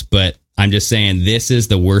already is, but I'm just saying this is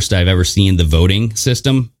the worst I've ever seen the voting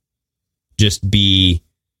system just be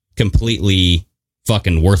completely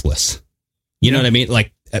fucking worthless. You know what I mean?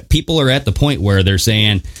 Like, people are at the point where they're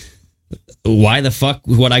saying, why the fuck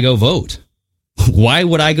would I go vote? Why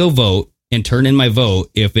would I go vote and turn in my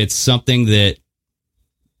vote if it's something that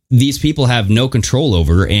these people have no control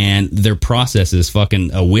over and their process is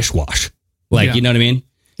fucking a wish-wash? Like, you know what I mean?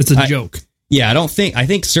 It's a joke. Yeah, I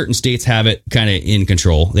think certain states have it kind of in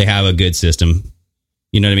control. They have a good system.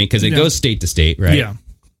 You know what I mean? Because it goes state to state, right? Yeah.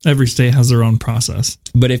 Every state has their own process.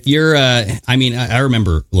 But if you're, I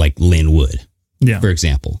remember like Lynn Wood. Yeah. For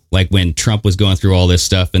example, like when Trump was going through all this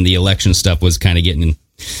stuff and the election stuff was kind of getting,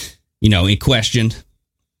 in question.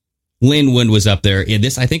 Lynn Wood was up there. And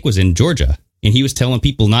this, I think, was in Georgia. And he was telling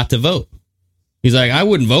people not to vote. He's like, I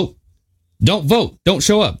wouldn't vote. Don't vote. Don't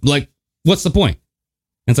show up. Like, what's the point?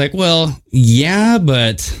 And it's like, well, yeah,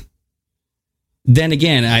 but then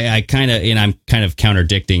again, I'm kind of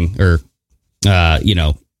contradicting or,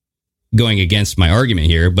 going against my argument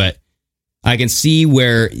here. But I can see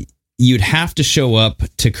where you'd have to show up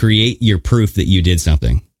to create your proof that you did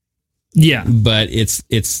something. Yeah. But it's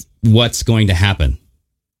what's going to happen.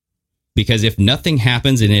 Because if nothing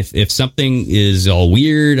happens and if something is all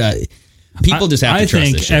weird, people just have to trust this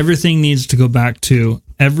shit. I think everything needs to go back to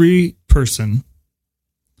every person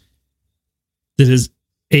that is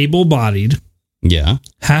able-bodied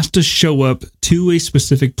has to show up to a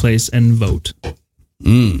specific place and vote.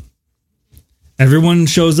 Everyone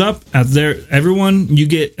shows up you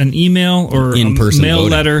get an email or a mail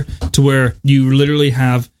letter to where you literally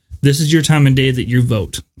have this is your time and day that you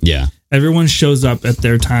vote. Yeah. Everyone shows up at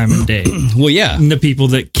their time and day. Well, yeah. And the people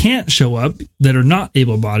that can't show up, that are not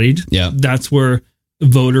able-bodied, that's where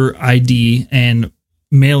voter ID and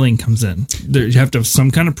mailing comes in. You have to have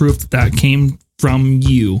some kind of proof that came from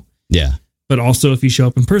you. Yeah. But also, if you show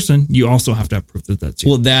up in person, you also have to have proof that that's you.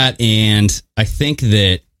 Well, that, and I think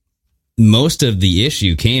that most of the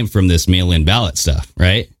issue came from this mail-in ballot stuff,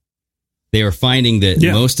 right? They were finding that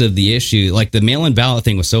most of the issue, like the mail-in ballot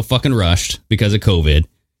thing was so fucking rushed because of COVID.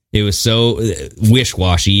 It was so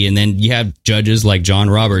wish-washy. And then you have judges like John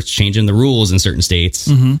Roberts changing the rules in certain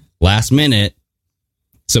states last minute.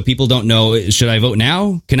 So people don't know, should I vote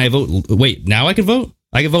now? Can I vote? Wait, now I can vote?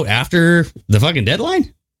 I can vote after the fucking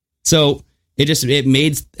deadline? So it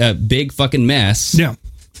made a big fucking mess. Yeah.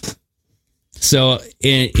 So,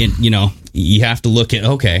 you know, you have to look at,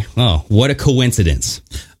 okay, oh, what a coincidence.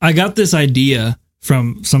 I got this idea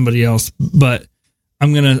from somebody else, but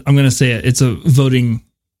I'm gonna say it. It's a voting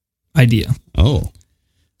idea. Oh.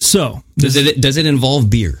 So does it involve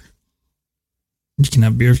beer? You can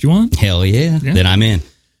have beer if you want. Hell yeah. Then I'm in.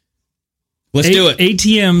 Let's do it.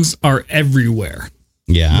 ATMs are everywhere.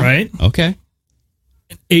 Yeah. Right? Okay.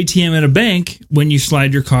 ATM at a bank, when you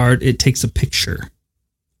slide your card, it takes a picture.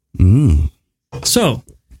 So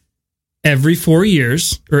every 4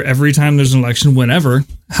 years, or every time there's an election, whenever,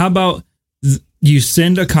 how about you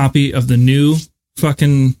send a copy of the new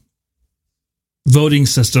fucking voting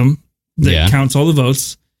system that counts all the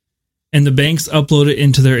votes, and the banks upload it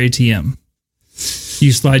into their ATM.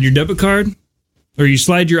 You slide your debit card, or you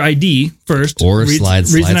slide your ID first, or slide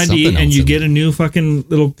an ID, and you get a new fucking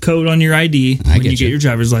little code on your ID when you get your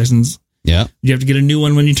driver's license. Yeah, you have to get a new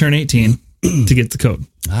one when you turn 18 to get the code.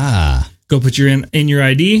 Go put your in your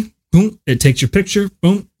ID. Boom, it takes your picture.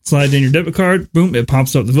 Boom, slide in your debit card. Boom, it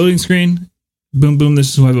pops up the voting screen. Boom, boom. This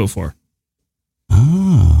is who I vote for.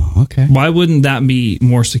 Oh, okay. Why wouldn't that be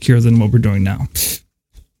more secure than what we're doing now?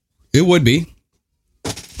 It would be,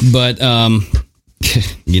 but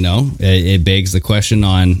you know, it begs the question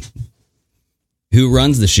on who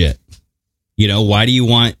runs the shit. You know, why do you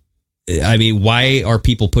want? I mean, why are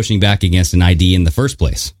people pushing back against an ID in the first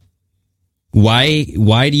place? Why do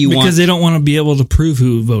you want? Because they don't want to be able to prove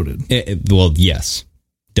who voted. Well, yes.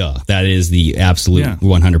 Duh. That is the absolute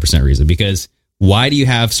 100% reason. Because why do you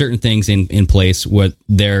have certain things in place where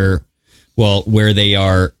they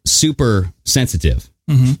are super sensitive?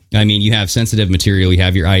 I mean, you have sensitive material, you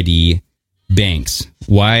have your ID, banks.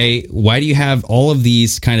 Why do you have all of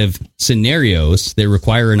these kind of scenarios that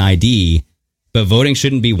require an ID, but voting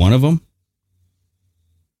shouldn't be one of them?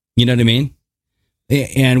 You know what I mean?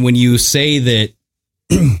 And when you say that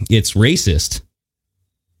it's racist,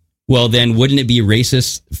 well, then wouldn't it be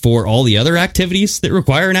racist for all the other activities that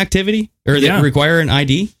require an activity or that require an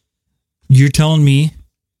ID? You're telling me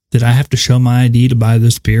that I have to show my ID to buy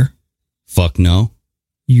this beer? Fuck no.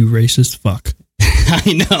 You racist fuck.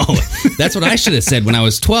 I know. That's what I should have said when I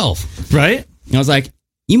was 12. Right? I was like,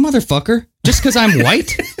 you motherfucker, just because I'm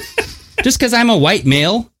white, just because I'm a white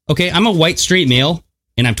male, okay, I'm a white straight male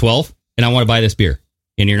and I'm 12 and I want to buy this beer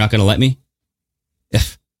and you're not going to let me?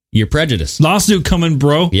 You're prejudiced. Lawsuit coming,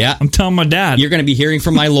 bro. Yeah. I'm telling my dad. You're going to be hearing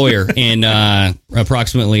from my lawyer in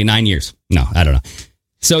approximately 9 years. No, I don't know.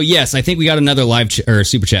 So, yes, I think we got another live or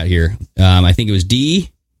super chat here. I think it was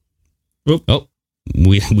D. Oh,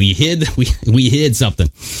 we hid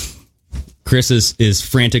something. Chris is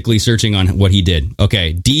frantically searching on what he did.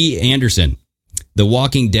 Okay, D. Anderson. The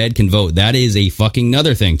Walking Dead can vote. That is a fucking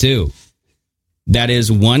another thing, too. That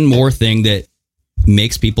is one more thing that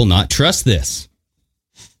makes people not trust this.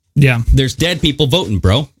 Yeah. There's dead people voting,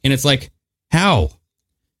 bro. And it's like, how?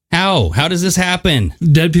 How does this happen?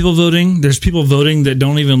 Dead people voting? There's people voting that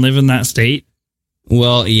don't even live in that state?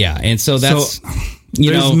 Well, yeah. And so that's,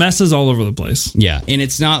 there's messes all over the place. Yeah. And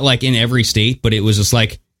it's not like in every state, but it was just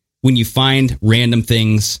like when you find random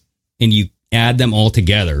things and you add them all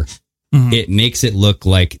together, it makes it look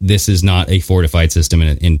like this is not a fortified system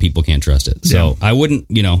and people can't trust it. So I wouldn't,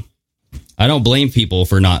 I don't blame people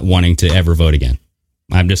for not wanting to ever vote again.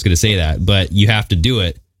 I'm just going to say that, but you have to do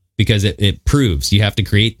it because it proves you have to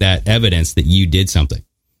create that evidence that you did something.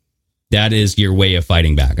 That is your way of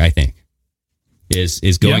fighting back, I think,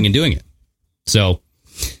 is going and doing it. So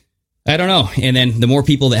I don't know. And then the more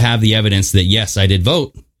people that have the evidence that, yes, I did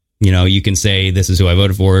vote, you can say, this is who I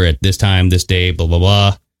voted for at this time, this day, blah, blah,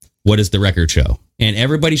 blah. What does the record show? And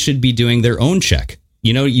everybody should be doing their own check.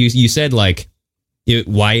 You said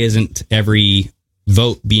why isn't every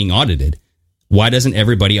vote being audited? Why doesn't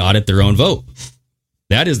everybody audit their own vote?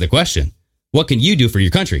 That is the question. What can you do for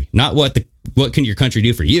your country? Not what can your country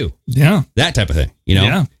do for you? Yeah. That type of thing,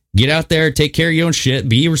 Yeah. Get out there, take care of your own shit,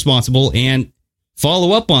 be responsible, and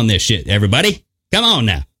follow up on this shit, everybody. Come on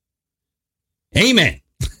now. Amen.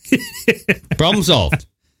 Problem solved.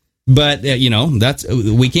 But,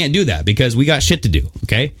 we can't do that because we got shit to do,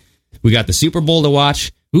 okay? We got the Super Bowl to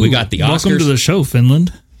watch. Ooh, we got the Oscars. Welcome to the show,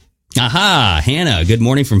 Finland. Aha, Hannah, good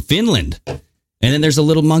morning from Finland. And then there's a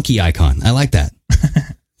little monkey icon. I like that.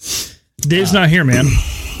 Dave's not here, man.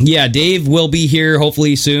 Yeah, Dave will be here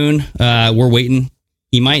hopefully soon. We're waiting.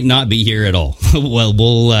 He might not be here at all. Well,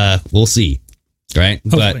 we'll see. Right?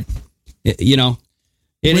 Hopefully. But,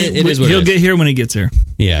 it is what he'll get here when he gets here.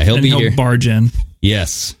 Yeah, he'll be here. He'll barge in.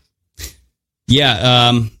 Yes.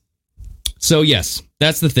 Yeah. So, yes,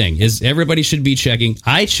 that's the thing is everybody should be checking.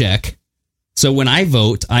 I check. So when I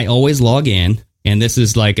vote, I always log in. And this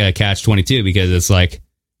is like a catch-22 because it's like,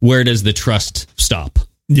 where does the trust stop?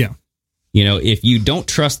 Yeah. If you don't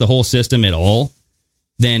trust the whole system at all,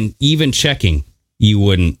 then even checking, you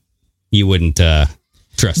wouldn't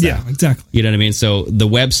trust that. Yeah, exactly. You know what I mean? So the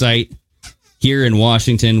website here in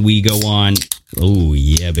Washington, we go on. Oh,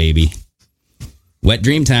 yeah, baby. Wet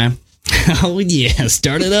dream time. Oh, yeah.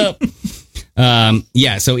 Start it up.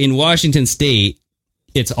 So in Washington State,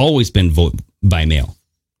 it's always been vote by mail.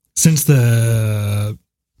 Since the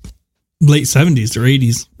late 70s or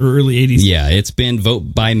 80s or early 80s. Yeah, it's been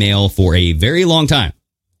vote by mail for a very long time.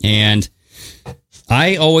 And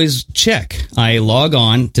I always check. I log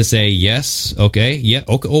on to say, yes, okay, yeah,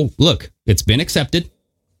 okay. Oh, look, it's been accepted.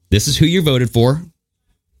 This is who you voted for.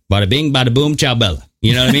 Bada bing, bada boom, ciao bella.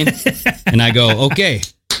 You know what I mean? And I go, okay,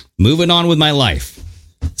 moving on with my life.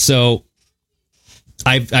 So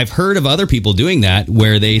I've heard of other people doing that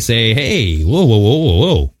where they say, hey,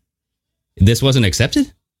 whoa. This wasn't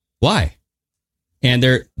accepted? Why? And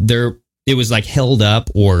it was like held up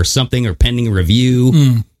or something or pending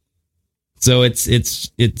review. So it's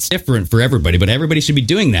different for everybody, but everybody should be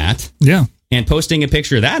doing that. Yeah. And posting a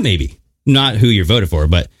picture of that maybe. Not who you voted for,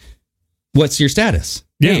 but what's your status?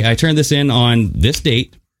 Yeah. Hey, I turned this in on this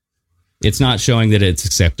date. It's not showing that it's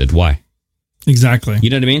accepted. Why? Exactly.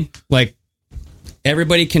 You know what I mean? Like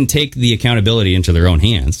everybody can take the accountability into their own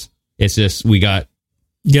hands. It's just you got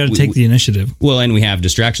to take the initiative. Well, and we have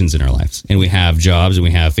distractions in our lives and we have jobs and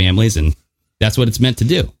we have families and that's what it's meant to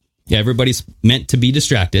do. Yeah, everybody's meant to be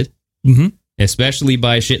distracted. Mm-hmm. Especially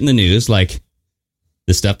by shit in the news, like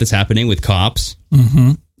the stuff that's happening with cops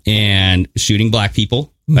and shooting black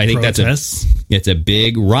people. I think it's a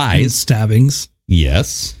big rise. And stabbings.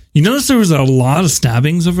 Yes. You notice there was a lot of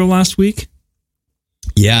stabbings over the last week?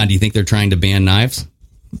 Yeah. Do you think they're trying to ban knives?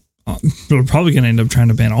 We're probably going to end up trying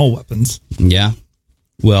to ban all weapons. Yeah.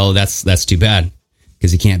 Well, that's too bad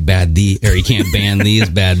because you can't ban these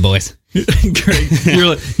bad boys. Great. You're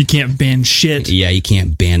like, you can't ban shit. Yeah, you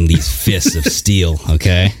can't ban these fists of steel,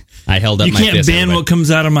 okay? I held up my fist. You can't ban what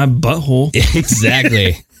comes out of my butthole.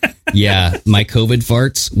 Exactly. Yeah, my COVID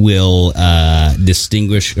farts will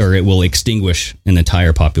extinguish an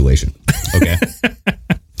entire population. Okay.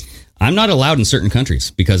 I'm not allowed in certain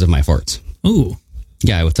countries because of my farts. Ooh.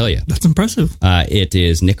 Yeah, I will tell you. That's impressive. It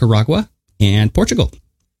is Nicaragua and Portugal.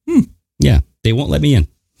 Yeah, they won't let me in.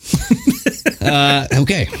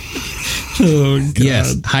 Okay. Oh, God.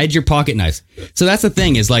 Yes, hide your pocket knives. So that's the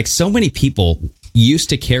thing is like so many people used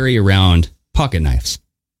to carry around pocket knives.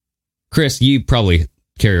 Chris, you probably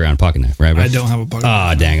carry around a pocket knife, right? I don't have a pocket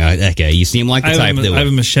knife. Oh, dang. Okay, you seem like the type that would. I have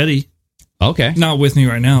a machete. Okay. Not with me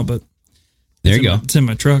right now, but there you go. It's in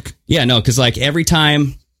my truck. Yeah, no, because like every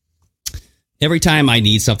time I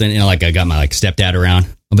need something, like I got my stepdad around,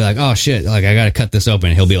 I'll be like, oh shit, like I got to cut this open.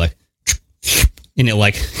 And he'll be like, and it'll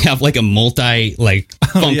have like a multi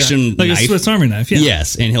function like knife. a Swiss Army knife. Yeah.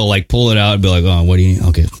 Yes, and he'll pull it out and be like, oh, what do you need?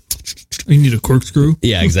 Okay. You need a corkscrew?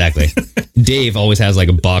 Yeah, exactly. Dave always has like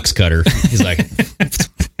a box cutter. He's like,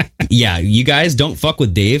 yeah, you guys don't fuck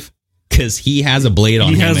with Dave because he has a blade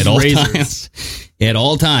on him at all times. At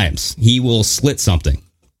all times, he will slit something.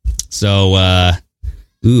 So,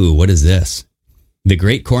 what is this? The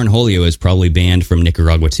Great Cornholio is probably banned from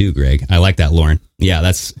Nicaragua too, Greg. I like that, Lauren. Yeah,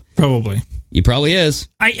 that's probably. He probably is.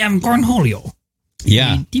 I am Cornholio.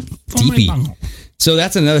 Yeah. DP. So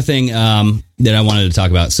that's another thing that I wanted to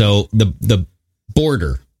talk about. So the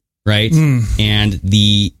border, right? And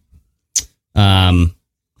the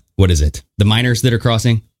what is it? The minors that are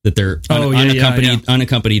crossing, that they're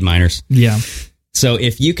unaccompanied minors. Yeah. So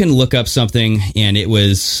if you can look up something, and it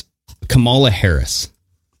was Kamala Harris.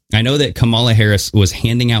 I know that Kamala Harris was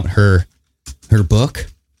handing out her book,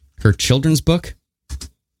 her children's book.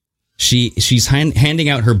 She's handing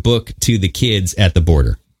out her book to the kids at the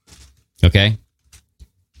border. Okay.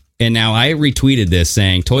 And now I retweeted this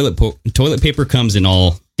saying toilet paper comes in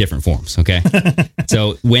all different forms. Okay.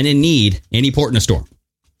 So when in need, any port in a storm.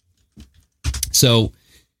 So,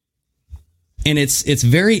 and it's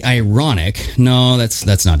very ironic. No,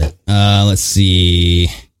 that's not it. Let's see.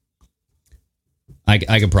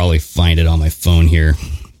 I could probably find it on my phone here,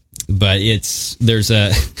 but it's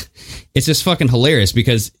just fucking hilarious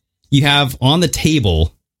because you have on the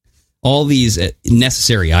table all these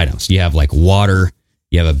necessary items. You have like water,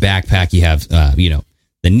 you have a backpack, you have,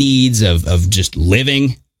 the needs of just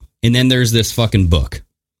living. And then there's this fucking book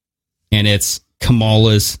and it's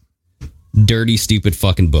Kamala's dirty, stupid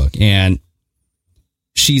fucking book. And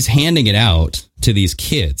she's handing it out to these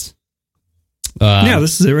kids.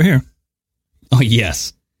 This is it right here. Oh,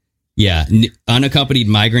 yes. Yeah. Unaccompanied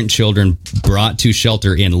migrant children brought to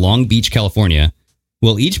shelter in Long Beach, California,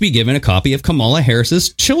 will each be given a copy of Kamala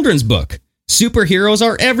Harris's children's book, Superheroes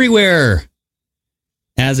Are Everywhere,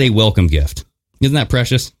 as a welcome gift. Isn't that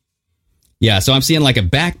precious? Yeah. So I'm seeing like a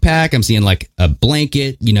backpack. I'm seeing like a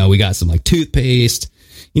blanket. We got some like toothpaste,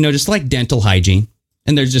 just like dental hygiene.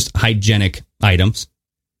 And there's just hygienic items.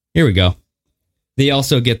 Here we go. They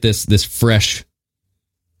also get this fresh,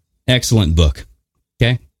 excellent book.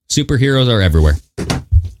 Okay. Superheroes Are Everywhere.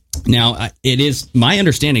 Now, it is my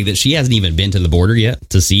understanding that she hasn't even been to the border yet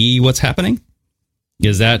to see what's happening.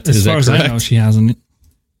 Is that correct? As far as I know, she hasn't.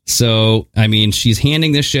 So, I mean, she's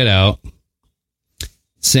handing this shit out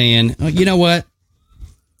saying, oh, you know what?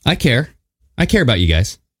 I care. I care about you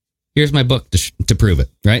guys. Here's my book to prove it.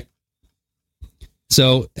 Right.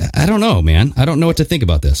 So I don't know, man. I don't know what to think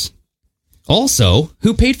about this. Also,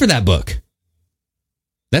 who paid for that book?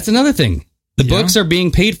 That's another thing. The books are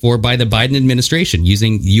being paid for by the Biden administration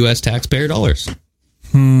using U.S. taxpayer dollars.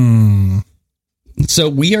 So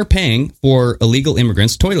we are paying for illegal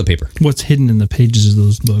immigrants' toilet paper. What's hidden in the pages of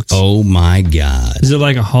those books? Oh, my God. Is it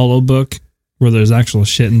like a hollow book where there's actual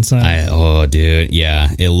shit inside? Oh, dude. Yeah.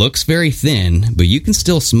 It looks very thin, but you can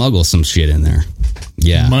still smuggle some shit in there.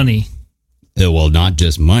 Yeah. Money. Well, not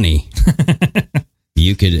just money.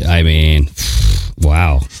 You could,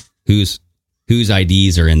 wow. Whose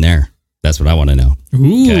IDs are in there? That's what I want to know.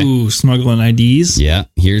 Ooh, okay. Smuggling IDs. Yeah.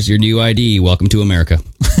 Here's your new ID. Welcome to America.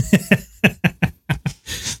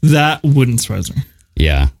 That wouldn't surprise me.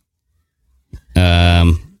 Yeah.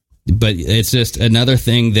 But it's just another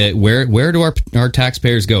thing that where do our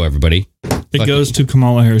taxpayers go, everybody? It goes to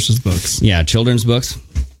Kamala Harris's books. Yeah. Children's books.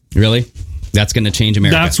 Really? That's going to change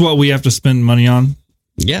America. That's what we have to spend money on.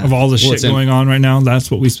 Yeah. Of all the shit going on right now,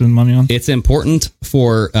 that's what we spend money on. It's important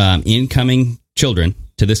for incoming children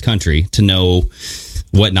to this country to know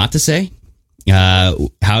what not to say,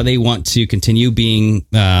 how they want to continue being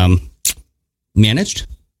managed.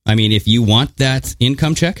 I mean, if you want that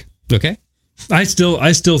income check, okay. I still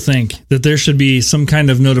think that there should be some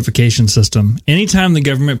kind of notification system. Anytime the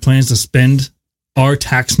government plans to spend our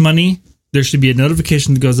tax money, there should be a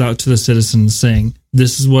notification that goes out to the citizens saying,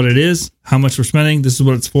 this is what it is, how much we're spending, this is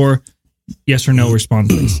what it's for. Yes or no, respond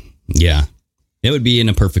please. Yeah. It would be in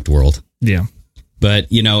a perfect world. Yeah.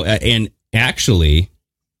 But, and actually,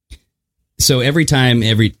 so every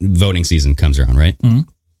voting season comes around, right? Mm-hmm.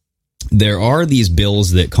 There are these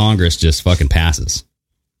bills that Congress just fucking passes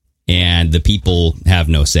and the people have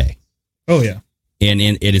no say. Oh, yeah. And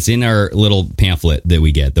it's in our little pamphlet that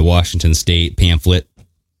we get, the Washington State pamphlet.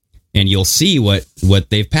 And you'll see what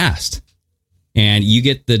they've passed. And you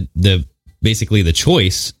get the basically the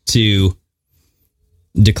choice to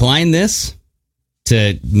decline this,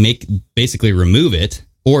 to basically remove it,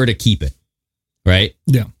 or to keep it. Right?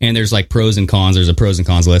 Yeah. And there's like pros and cons. There's a pros and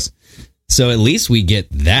cons list. So at least we get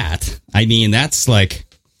that. I mean, that's like,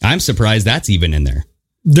 I'm surprised that's even in there.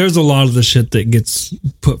 There's a lot of the shit that gets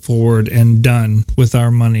put forward and done with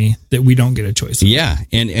our money that we don't get a choice of. Yeah.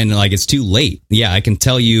 And like, it's too late. Yeah. I can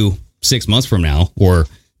tell you 6 months from now or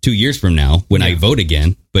 2 years from now when I vote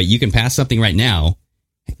again, but you can pass something right now,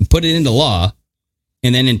 put it into law.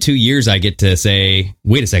 And then in 2 years, I get to say,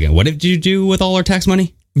 wait a second, what did you do with all our tax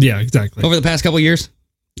money? Yeah, exactly. Over the past couple of years?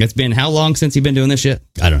 It's been how long since you've been doing this shit?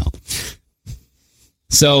 I don't know.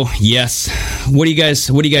 So, yes. What do you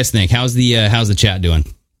guys think? How's the chat doing?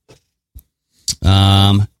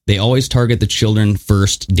 They always target the children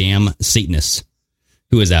first, damn Satanists.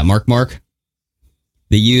 Who is that? Mark?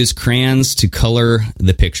 They use crayons to color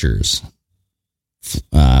the pictures.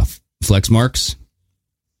 Flex marks.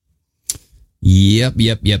 Yep.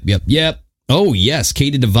 Oh, yes.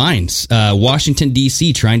 Katie Devines, Washington,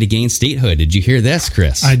 D.C. trying to gain statehood. Did you hear this,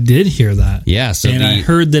 Chris? I did hear that. Yeah. So I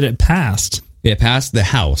heard that it passed. It passed the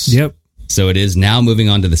House. Yep. So it is now moving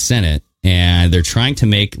on to the Senate, and they're trying to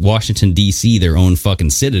make Washington, D.C. their own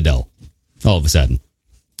fucking citadel all of a sudden.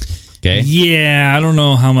 Okay. Yeah, I don't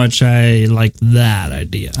know how much I like that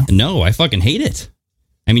idea. No, I fucking hate it.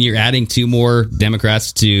 I mean, you're adding 2 more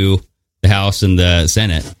Democrats to the House and the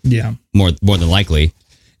Senate. Yeah. More than likely.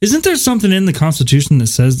 Isn't there something in the Constitution that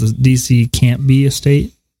says that DC can't be a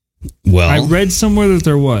state? Well, I read somewhere that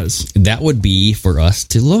there was. That would be for us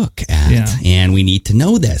to look at. Yeah. And we need to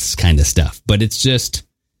know this kind of stuff. But it's just,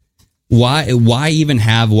 why even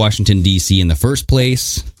have Washington, D.C. in the first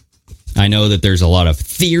place? I know that there's a lot of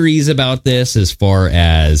theories about this as far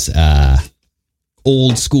as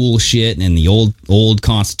old school shit and the old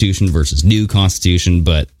Constitution versus new Constitution,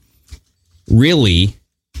 but really,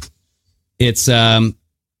 it's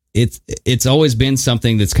always been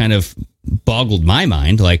something that's kind of boggled my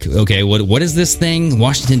mind. Like, okay, what is this thing?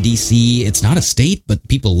 Washington, D.C., it's not a state, but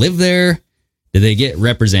people live there. Do they get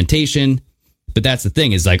representation? But that's the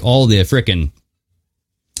thing, is like all the frickin'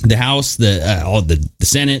 the House, the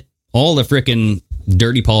Senate, all the frickin'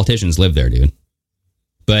 dirty politicians live there, dude.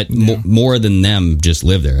 But more than them just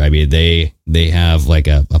live there. I mean, they have like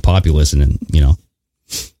a populace, and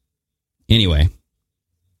Anyway,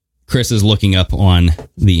 Chris is looking up on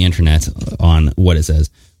the internet on what it says.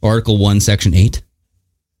 Article 1, Section 8.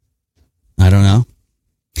 I don't know.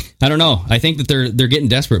 I think that they're getting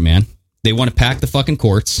desperate, man. They want to pack the fucking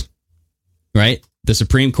courts, right? The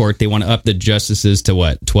Supreme Court, they want to up the justices to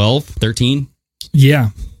what, 12, 13?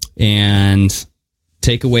 Yeah. And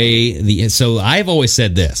take away so I've always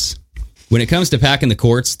said this. When it comes to packing the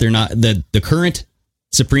courts, they're not, the current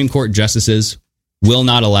Supreme Court justices will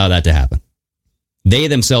not allow that to happen. They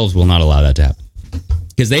themselves will not allow that to happen.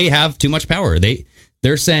 Because they have too much power.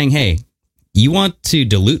 They're saying, hey, you want to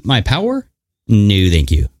dilute my power? No,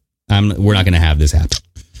 thank you. We're not going to have this happen.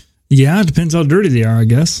 Yeah, it depends how dirty they are, I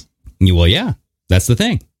guess. Well, yeah, that's the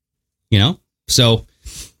thing. So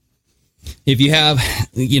if you have,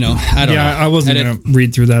 I don't know. I wasn't going to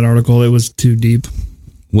read through that article. It was too deep.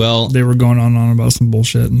 Well, they were going on about some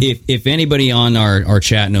bullshit. If anybody on our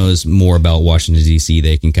chat knows more about Washington, D.C.,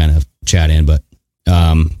 they can kind of chat in. But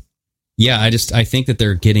yeah, I think that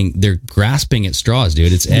they're grasping at straws,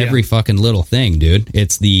 dude. It's every fucking little thing, dude.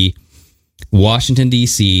 It's the Washington,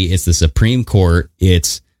 D.C., it's the Supreme Court,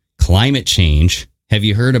 it's climate change. Have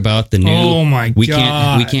you heard about the new? Oh my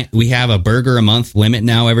God. We have a burger a month limit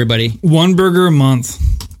now, everybody. 1 burger a month.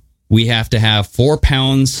 We have to have 4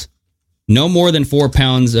 pounds, no more than 4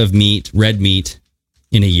 pounds of meat, red meat,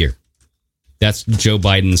 in a year. That's Joe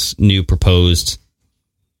Biden's new proposed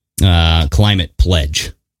climate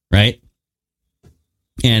pledge, right?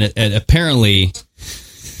 And apparently,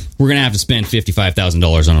 we're going to have to spend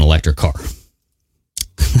 $55,000 on an electric car.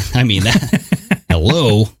 I mean, that.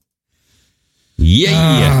 Hello.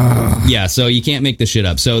 Yeah. So you can't make this shit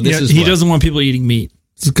up. So this is he doesn't want people eating meat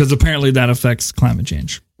because apparently that affects climate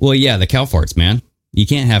change. Well, yeah, the cow farts, man. You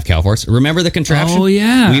can't have cow farts. Remember the contraption? Oh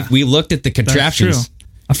yeah, we looked at the contraptions. That's true.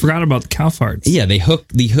 I forgot about the cow farts. Yeah, they hook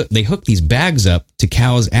these bags up to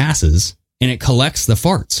cows' asses, and it collects the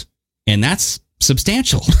farts, and that's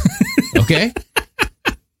substantial. Okay.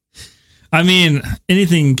 I mean,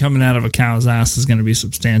 anything coming out of a cow's ass is going to be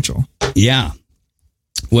substantial. Yeah.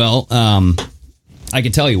 Well, I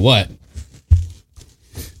can tell you what.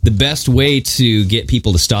 The best way to get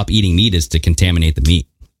people to stop eating meat is to contaminate the meat.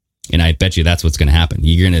 And I bet you that's what's going to happen.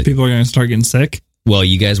 People are going to start getting sick? Well,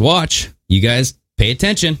 you guys watch. You guys pay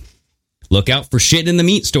attention. Look out for shit in the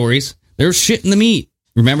meat stories. There's shit in the meat.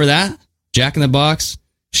 Remember that? Jack in the Box,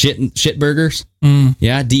 shit burgers. Mm.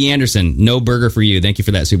 Yeah, D. Anderson, no burger for you. Thank you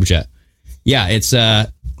for that super chat. Yeah, it's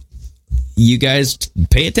you guys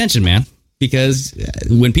pay attention, man, because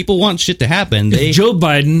when people want shit to happen, if Joe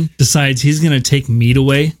Biden decides he's going to take meat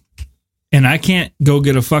away, and I can't go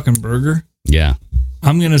get a fucking burger. Yeah,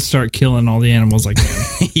 I'm going to start killing all the animals I can.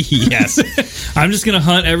 Yes, I'm just going to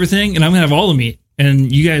hunt everything, and I'm going to have all the meat.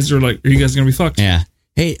 And you guys are like, are you guys going to be fucked? Yeah.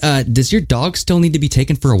 Hey, does your dog still need to be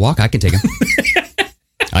taken for a walk? I can take him.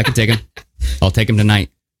 I can take him. I'll take him tonight.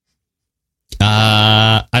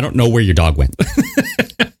 I don't know where your dog went.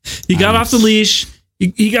 He got off the leash.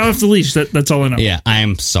 He got off the leash. That's all I know. Yeah,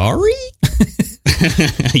 I'm sorry.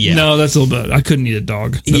 Yeah. No, that's a little bit. I couldn't eat a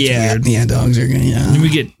dog. That's weird. Yeah, dogs are gonna.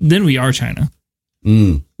 Yeah. Then we are China.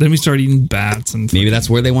 Mm. Then we start eating bats and maybe that's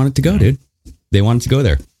where they want it to go, dude. They want it to go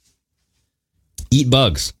there. Eat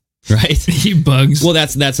bugs, right? Eat bugs. Well,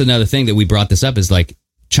 that's another thing that we brought this up is like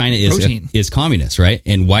China is communist, right?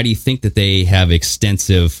 And why do you think that they have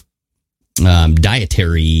extensive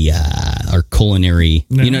dietary or culinary?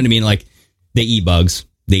 No. You know what I mean? Like they eat bugs,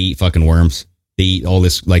 they eat fucking worms, they eat all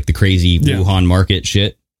this like the crazy Wuhan market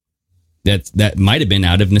shit. That might have been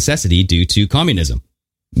out of necessity due to communism.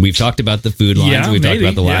 We've talked about the food lines. We've talked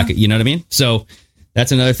about the lack of, you know what I mean? So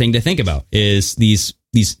that's another thing to think about is these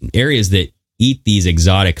areas that eat these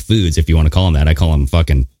exotic foods, if you want to call them that. I call them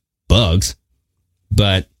fucking bugs,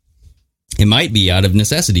 but it might be out of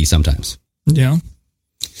necessity sometimes. Yeah,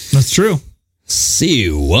 that's true.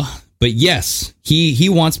 So, but yes, he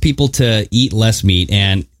wants people to eat less meat,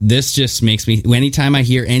 and this just makes me, anytime I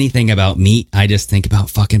hear anything about meat, I just think about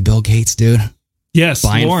fucking Bill Gates, dude. Yes,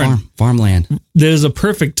 buying Lauren, farmland. There's a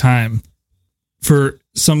perfect time for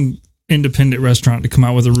some independent restaurant to come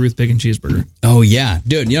out with a Ruth Bacon Cheeseburger. Oh yeah,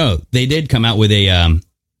 dude. You know, they did come out with a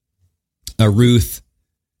Ruth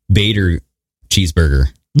Bader cheeseburger.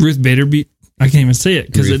 Ruth Bader I can't even say it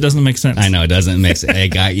because it doesn't make sense. I know it doesn't make sense. I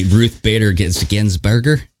got Ruth Bader gets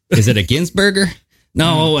Ginsburger. Is it a Ginsburger?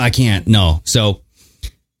 No, I can't. No. So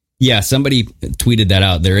yeah, somebody tweeted that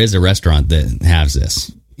out. There is a restaurant that has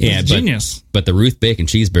this. Yeah, genius. But the Ruth Bacon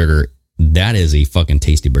Cheeseburger, that is a fucking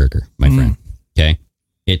tasty burger, my friend. Okay.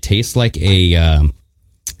 It tastes like a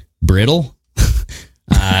brittle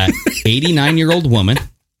 89-year-old woman.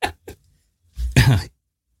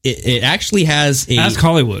 It actually has a... Ask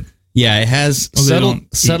Hollywood. Yeah, it has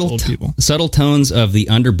subtle tones of the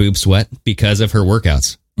under boob sweat because of her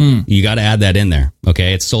workouts. You got to add that in there.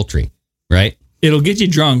 Okay, it's sultry, right? It'll get you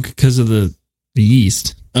drunk because of the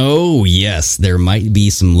yeast. Oh, yes. There might be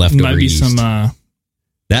some leftover yeast.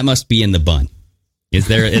 That must be in the bun. Is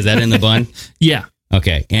that in the bun? Yeah.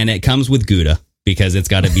 Okay. And it comes with Gouda because it's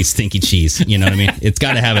got to be stinky cheese. You know what I mean? It's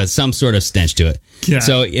got to have some sort of stench to it. Yeah.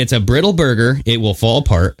 So it's a brittle burger. It will fall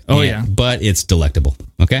apart. Oh, yeah. But it's delectable.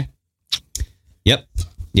 Okay. Yep.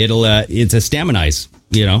 It's a staminize.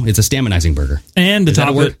 You know, it's a staminizing burger. And to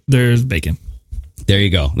top it, there's bacon. There you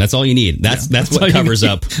go. That's all you need. That's what covers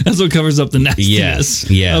up. That's what covers up the nastiness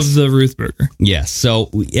of the Ruth burger. Yes.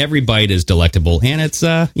 So every bite is delectable, and it's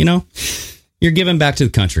you're giving back to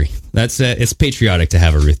the country. That's it's patriotic to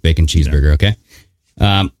have a Ruth Bacon Cheeseburger. Okay.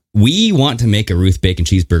 We want to make a Ruth Bacon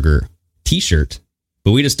Cheeseburger T-shirt,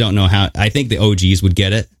 but we just don't know how. I think the OGs would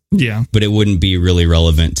get it. Yeah. But it wouldn't be really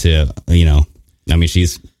relevant to I mean,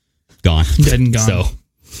 she's gone, dead and gone. So.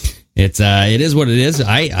 It is what it is.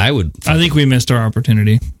 I think we missed our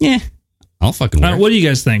opportunity. Yeah. I'll fucking wear it. What do you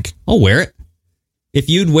guys think? I'll wear it. If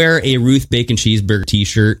you'd wear a Ruth Bacon Cheeseburger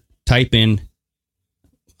t-shirt, type in,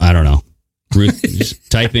 I don't know, Ruth, just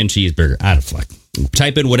type in cheeseburger. I don't fuck.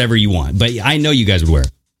 Type in whatever you want. But I know you guys would wear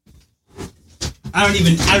it. I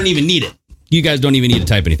don't even need it. You guys don't even need to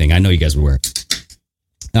type anything. I know you guys would wear it.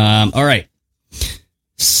 All right.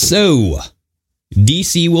 So,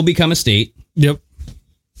 DC will become a state. Yep.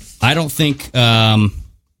 I don't think the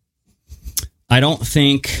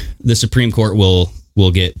Supreme Court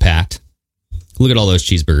will get packed. Look at all those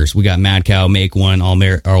cheeseburgers. We got Mad Cow, Make One, I'll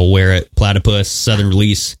wear it, Platypus, Southern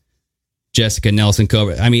Release, Jessica Nelson,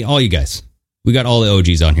 Cobra. I mean, all you guys. We got all the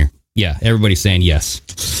OGs on here. Yeah, everybody's saying yes.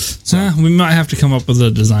 So we might have to come up with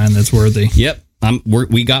a design that's worthy. Yep,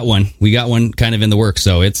 we got one. We got one kind of in the works,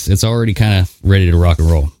 so it's already kind of ready to rock and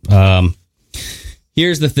roll.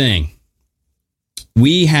 Here's the thing.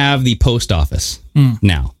 We have the post office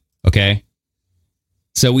now, okay?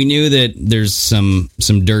 So we knew that there's some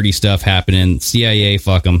dirty stuff happening. CIA,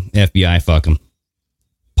 fuck them. FBI, fuck them.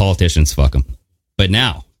 Politicians, fuck them. But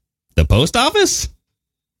now, the post office?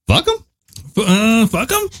 Fuck them? Fuck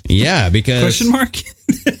them? Yeah, because... Question mark?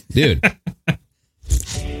 Dude.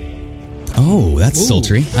 Oh, that's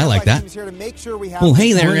sultry. I like that. Well,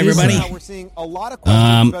 hey there, everybody.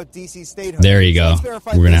 There you go. We're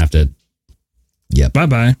going to have to... Yep.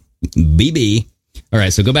 Bye-bye. BB. All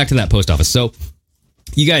right, so go back to that post office. So,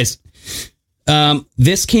 you guys,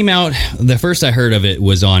 this came out, the first I heard of it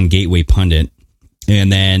was on Gateway Pundit,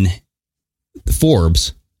 and then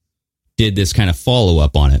Forbes did this kind of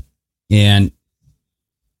follow-up on it. And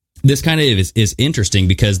this kind of is interesting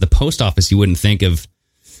because the post office, you wouldn't think of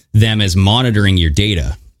them as monitoring your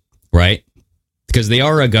data, right? Because they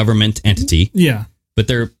are a government entity. Yeah. But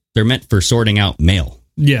they're meant for sorting out mail.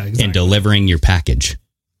 Yeah, exactly. And delivering your package.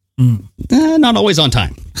 Not always on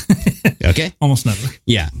time. Okay? Almost never.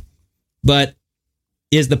 Yeah. But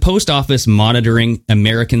is the post office monitoring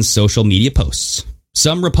American social media posts?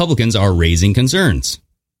 Some Republicans are raising concerns.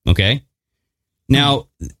 Okay? Now,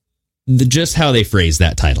 just how they phrase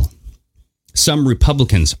that title. Some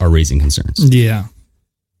Republicans are raising concerns. Yeah.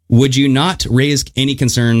 Would you not raise any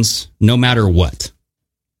concerns no matter what?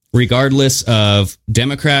 Regardless of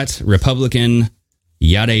Democrat, Republican,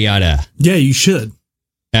 yada, yada. Yeah, you should.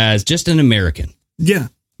 As just an American. Yeah.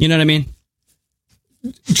 You know what I mean?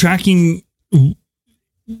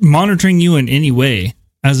 Monitoring you in any way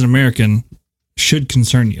as an American should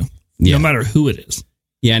concern you. Yeah. No matter who it is.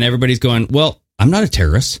 Yeah, and everybody's going, well, I'm not a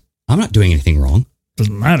terrorist. I'm not doing anything wrong.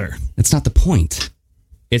 Doesn't matter. That's not the point.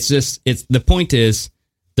 It's the point is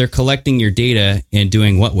they're collecting your data and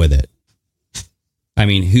doing what with it? I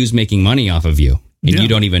mean, who's making money off of you? And you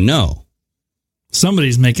don't even know.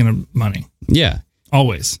 Somebody's making money. Yeah.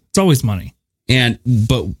 Always. It's always money.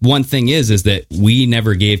 But one thing is that we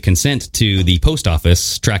never gave consent to the post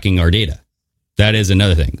office tracking our data. That is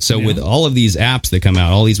another thing. So with all of these apps that come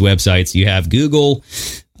out, all these websites, you have Google,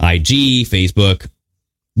 IG, Facebook,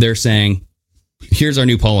 they're saying, here's our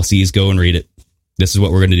new policies, go and read it. This is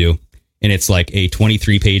what we're going to do. And it's like a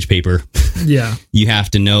 23-page paper. Yeah. You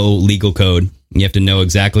have to know legal code. You have to know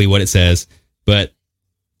exactly what it says. But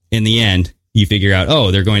in the end, you figure out,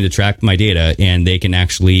 oh, they're going to track my data, and they can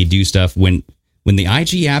actually do stuff. When the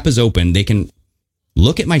IG app is open, they can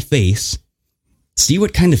look at my face, see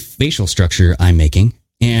what kind of facial structure I'm making.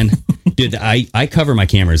 And dude, I cover my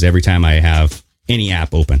cameras every time I have any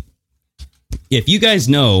app open. If you guys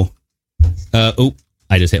know,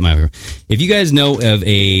 I just hit my. If you guys know of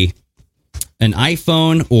an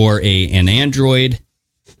iPhone or an Android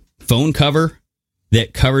phone cover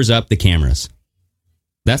that covers up the cameras,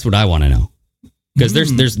 that's what I want to know. Because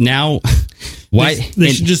there's now why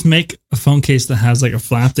they should just make a phone case that has like a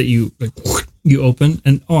flap that you open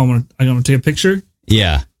and I'm gonna take a picture.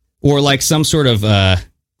 Yeah, or like some sort of like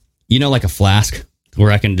a flask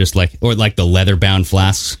where I can just or like the leather bound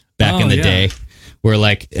flasks back in the day. Where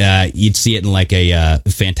like you'd see it in like a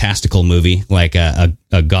fantastical movie, like a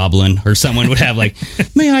goblin or someone would have like,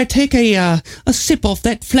 may I take a sip off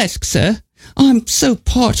that flask, sir? I'm so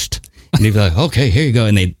parched. And they'd be like, okay, here you go.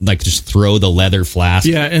 And they like just throw the leather flask.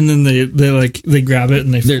 Yeah, and then they grab it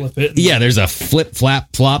and they flip it. Yeah, there's a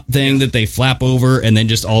flop thing that they flap over, and then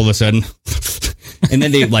just all of a sudden, and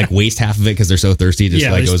then they like waste half of it because they're so thirsty. Just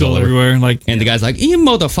like goes all everywhere. And the guy's like, you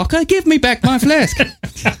motherfucker, give me back my flask.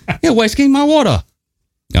 You're wasting my water.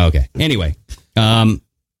 Okay. Anyway,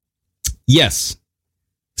 yes.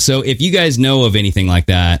 So if you guys know of anything like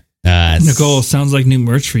that, Nicole, sounds like new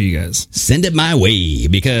merch for you guys. Send it my way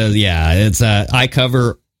because it's I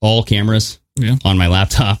cover all cameras on my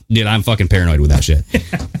laptop. Dude, I'm fucking paranoid with that shit.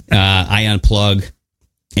 I unplug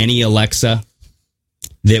any Alexa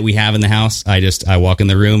that we have in the house. I walk in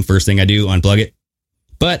the room, first thing I do, unplug it.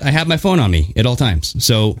 But I have my phone on me at all times.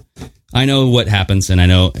 So I know what happens, and I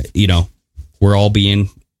know, we're all being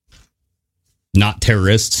not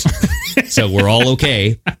terrorists. So we're all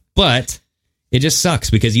okay. But it just sucks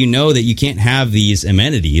because you know that you can't have these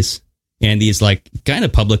amenities and these like kind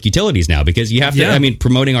of public utilities now because you have to,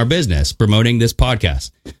 promoting our business, promoting this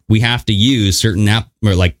podcast, we have to use certain app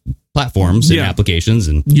or like platforms and applications,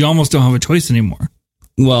 and you almost don't have a choice anymore.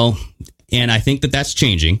 Well, and I think that's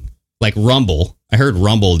changing. Like Rumble, I heard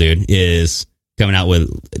Rumble, dude, is coming out with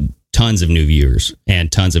tons of new viewers and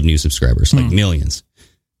tons of new subscribers, like millions.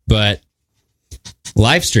 But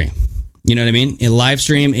live stream. You know what I mean? In live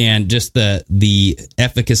stream and just the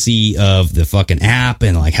efficacy of the fucking app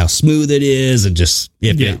and like how smooth it is, and just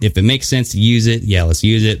if it makes sense to use it, let's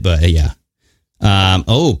use it. But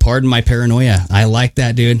pardon my paranoia. I like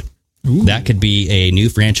that, dude. Ooh. That could be a new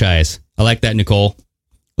franchise. I like that, Nicole.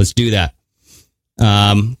 Let's do that.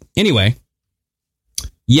 Anyway,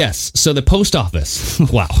 yes. So the post office.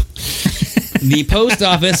 Wow. The post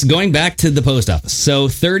office, going back to the post office. So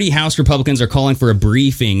 30 House Republicans are calling for a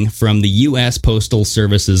briefing from the U.S. Postal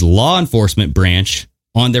Service's law enforcement branch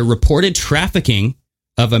on their reported trafficking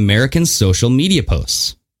of American social media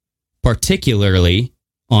posts, particularly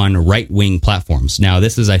on right-wing platforms. Now,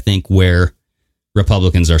 this is, I think, where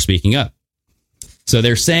Republicans are speaking up. So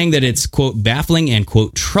they're saying that it's, quote, baffling and,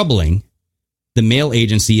 quote, troubling. The mail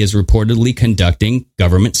agency is reportedly conducting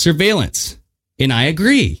government surveillance. And I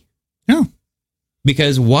agree. Yeah.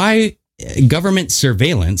 Because why government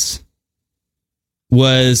surveillance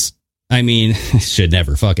was, it should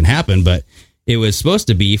never fucking happen, but it was supposed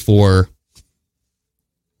to be for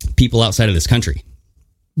people outside of this country.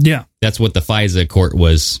 Yeah. That's what the FISA court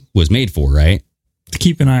was made for, right? To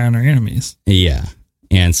keep an eye on our enemies. Yeah.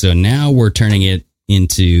 And so now we're turning it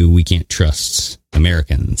into we can't trust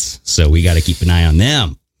Americans, so we got to keep an eye on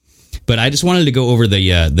them. But I just wanted to go over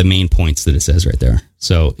the main points that it says right there.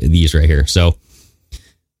 So these right here. So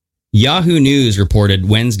Yahoo News reported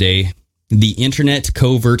Wednesday the Internet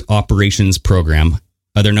Covert Operations Program,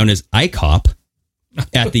 other known as ICOP,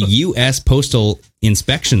 at the U.S. Postal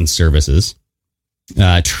Inspection Services,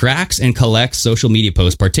 tracks and collects social media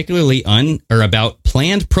posts, particularly about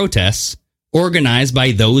planned protests organized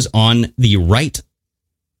by those on the right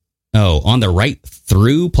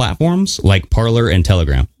through platforms like Parler and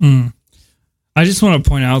Telegram. I just want to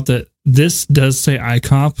point out that this does say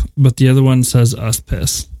ICOP, but the other one says us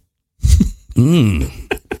piss.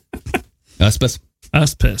 Us piss.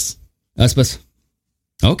 Us piss. Us piss.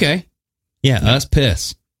 Okay. Yeah, us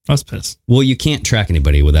piss. Us piss. Well, you can't track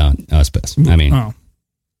anybody without us piss. I mean,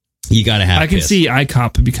 you got to have I can piss. see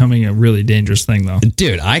ICOP becoming a really dangerous thing, though.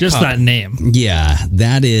 Dude, ICOP. Just that name. Yeah,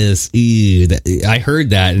 that is... I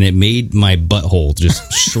heard that, and it made my butthole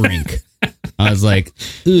just shrink. I was like,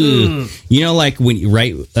 ooh. You know, like when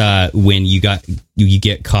you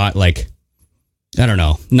get caught, like, I don't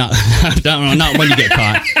know, not when you get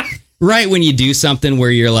caught. Right when you do something where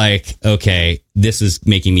you're like, okay, this is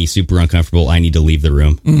making me super uncomfortable. I need to leave the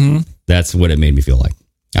room. Mm-hmm. That's what it made me feel like.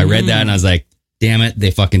 I read that and I was like, damn it, they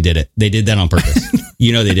fucking did it. They did that on purpose.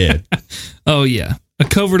 You know they did. Oh, yeah. A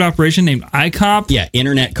covert operation named ICOP? Yeah,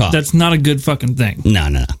 Internet Cop. That's not a good fucking thing.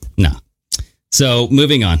 No. So,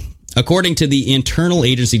 moving on. According to the internal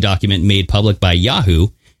agency document made public by Yahoo,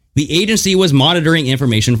 the agency was monitoring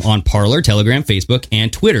information on Parler, Telegram, Facebook,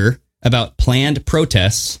 and Twitter about planned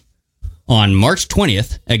protests on March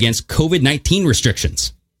 20th against COVID-19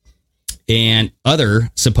 restrictions and other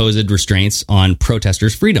supposed restraints on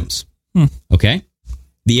protesters' freedoms. Okay?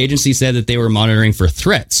 The agency said that they were monitoring for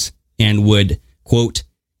threats and would, quote,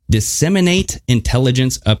 disseminate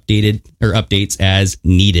intelligence updates as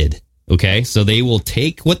needed. Okay? So they will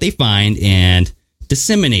take what they find and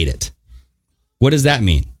disseminate it. What does that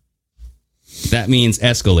mean? That means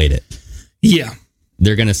escalate it. Yeah.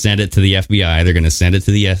 They're going to send it to the FBI. They're going to send it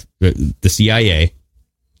to the CIA.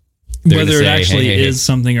 Whether it actually is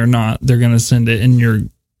something or not, they're going to send it, and you're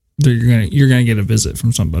going to get a visit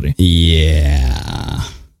from somebody. Yeah.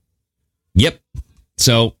 Yep.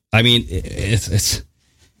 So I mean, it's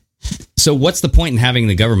so what's the point in having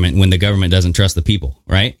the government when the government doesn't trust the people,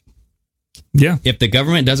 right? Yeah. If the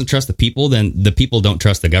government doesn't trust the people, then the people don't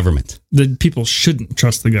trust the government. The people shouldn't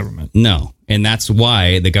trust the government. No. And that's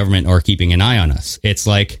why the government are keeping an eye on us. It's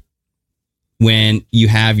like when you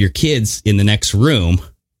have your kids in the next room,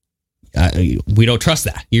 we don't trust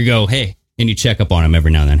that. You go, hey, and you check up on them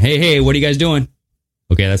every now and then. Hey, what are you guys doing?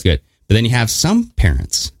 Okay, that's good. But then you have some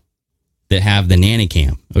parents that have the nanny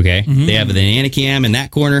cam, okay? Mm-hmm. They have the nanny cam in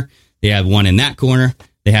that corner. They have one in that corner.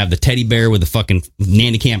 They have the teddy bear with the fucking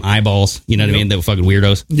nanny cam eyeballs. You know what I mean? The fucking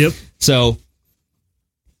weirdos. Yep. So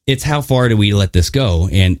it's how far do we let this go?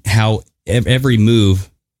 And how every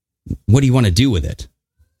move, what do you want to do with it?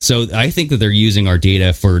 So I think that they're using our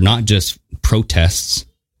data for not just protests,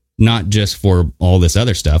 not just for all this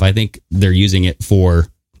other stuff. I think they're using it for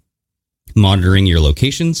monitoring your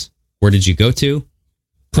locations. Where did you go to?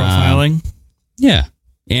 Profiling. Yeah.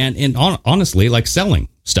 And honestly, like selling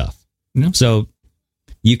stuff. Yeah. So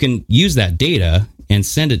you can use that data and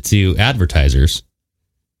send it to advertisers,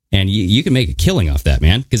 and you can make a killing off that,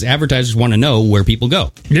 man, because advertisers want to know where people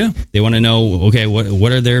go. Yeah. They want to know, okay,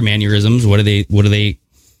 what are their mannerisms? What are they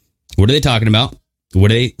talking about? What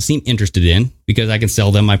do they seem interested in? Because I can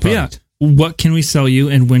sell them my product. Yeah. What can we sell you,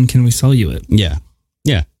 and when can we sell you it? Yeah.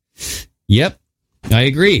 Yeah. Yep. I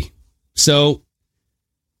agree. So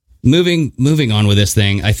moving on with this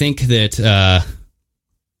thing, I think that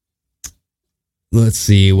let's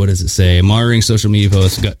see, what does it say? Monitoring social media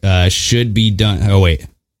posts should be done. Oh, wait.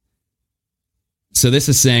 So this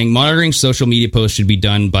is saying monitoring social media posts should be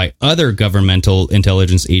done by other governmental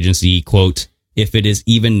intelligence agency, quote, if it is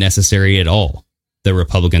even necessary at all, the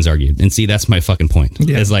Republicans argued. And see, that's my fucking point.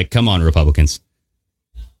 Yeah. It's like, come on, Republicans.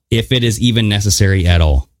 If it is even necessary at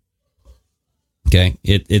all. Okay?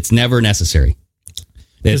 It's never necessary.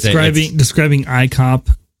 Describing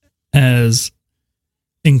ICOP as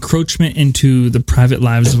encroachment into the private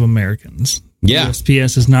lives of Americans. Yeah.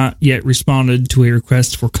 USPS has not yet responded to a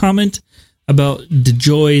request for comment about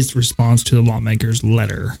DeJoy's response to the lawmaker's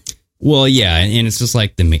letter. Well, yeah, and it's just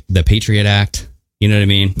like the Patriot Act. You know what I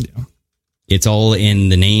mean? Yeah. It's all in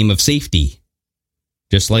the name of safety,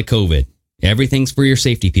 just like COVID. Everything's for your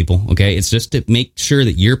safety, people. Okay, it's just to make sure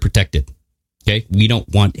that you're protected. Okay, we don't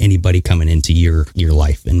want anybody coming into your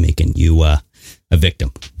life and making you a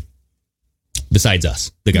victim. Besides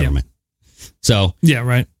us, the government. Yeah. So yeah,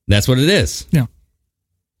 right. That's what it is. Yeah.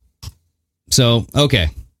 So okay.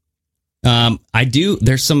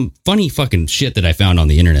 There's some funny fucking shit that I found on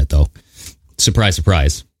the internet, though. Surprise,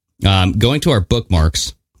 surprise. Going to our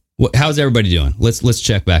bookmarks. How's everybody doing? Let's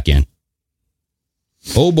check back in.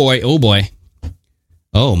 Oh boy.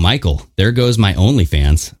 Oh, Michael, there goes my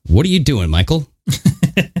OnlyFans. What are you doing, Michael?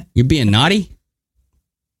 You're being naughty?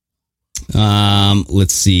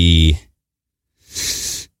 Let's see.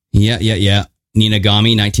 Yeah.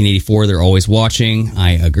 Ninagami, 1984, they're always watching.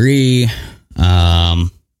 I agree.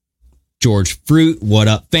 George Fruit, what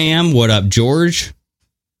up, fam? What up, George?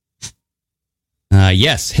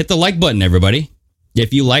 Yes, hit the like button, everybody.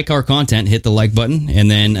 If you like our content, hit the like button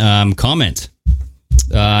and then comment.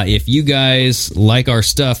 If you guys like our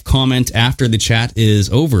stuff, comment after the chat is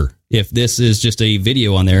over. If this is just a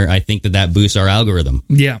video on there, I think that boosts our algorithm.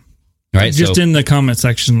 Yeah. Right. Just in the comment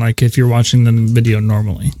section, like if you're watching the video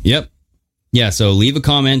normally. Yep. Yeah. So leave a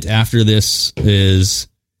comment after this is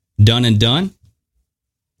done and done.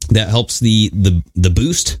 That helps the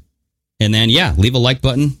boost. And then, yeah, leave a like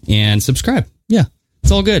button and subscribe. Yeah,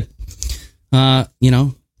 it's all good.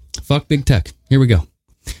 Fuck big tech. Here we go.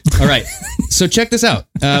 All right. So check this out.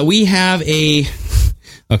 We have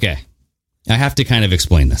okay. I have to kind of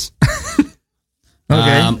explain this. Okay.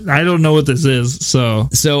 I don't know what this is. So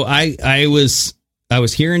I was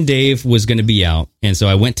hearing Dave was going to be out. And so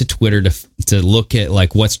I went to Twitter to look at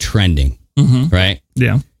like what's trending. Mm-hmm. Right.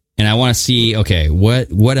 Yeah. And I want to see, okay,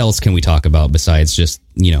 what else can we talk about besides just,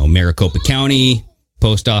 Maricopa County,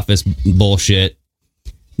 post office bullshit.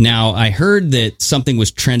 Now, I heard that something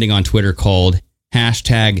was trending on Twitter called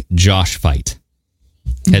 #JoshFight.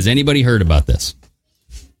 Has anybody heard about this?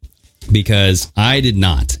 Because I did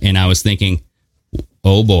not. And I was thinking,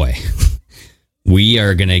 oh boy, we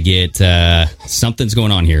are going to get something's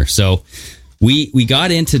going on here. So we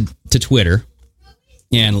got into Twitter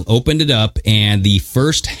and opened it up, and the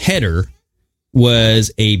first header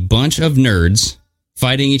was a bunch of nerds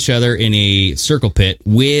fighting each other in a circle pit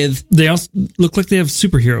with... They also look like they have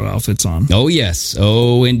superhero outfits on. Oh, yes.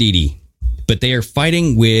 Oh, indeedy. But they are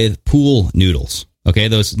fighting with pool noodles. Okay,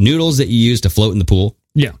 those noodles that you use to float in the pool.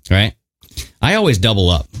 Yeah. Right? I always double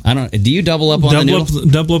up. Do you double up on the noodle?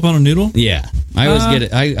 Double up on a noodle? Yeah. I always get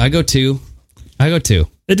it. I go two.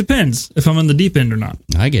 It depends if I'm on the deep end or not.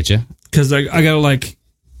 I get you. Because I got to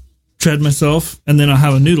tread myself, and then I'll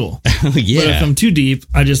have a noodle. Oh, yeah. But if I'm too deep,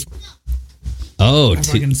 I just... Oh, I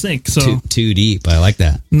can sink. So too deep. I like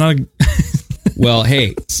that. Not. Well,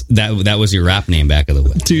 hey, that was your rap name back of the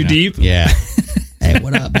week. Too deep. Yeah. Hey,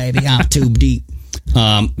 what up, baby? I'm too deep.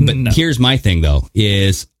 But here's my thing though: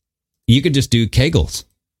 is you could just do Kegels.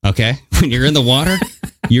 Okay, when you're in the water,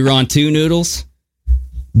 you're on two noodles.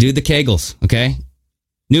 Do the Kegels. Okay,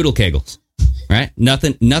 noodle Kegels. Right?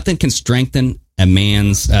 Nothing can strengthen a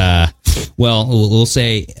man's. We'll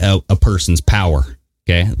say a person's power.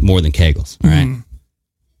 Okay, more than Kegels. All right,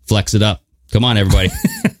 flex it up. Come on, everybody.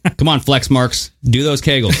 Come on, flex marks. Do those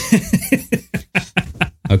Kegels.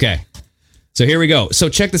 Okay, so here we go. So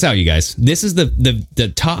check this out, you guys. This is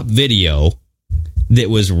the top video that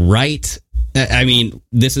was right. I mean,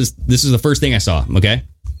 this is the first thing I saw. Okay,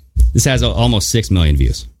 this has almost 6 million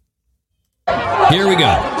views. Here we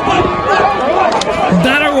go.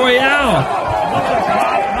 Battle Royale.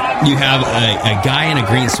 You have a guy in a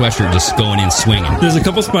green sweatshirt just going in swinging. There's a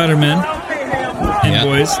couple Spider-Men and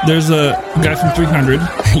boys. There's a guy from 300.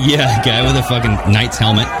 Yeah, a guy with a fucking Knight's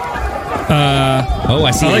helmet.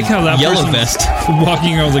 I see. I like how that yellow vest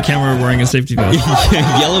walking over the camera wearing a safety vest.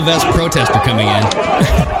 Yellow vest protester coming in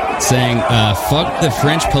saying, fuck the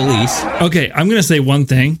French police. Okay, I'm going to say one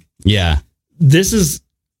thing. Yeah.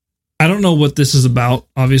 I don't know what this is about,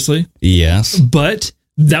 obviously. Yes. But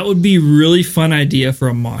that would be a really fun idea for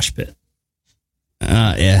a mosh pit.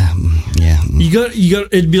 Yeah. You got.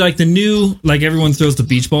 It'd be like the new, like everyone throws the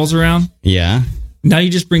beach balls around. Yeah. Now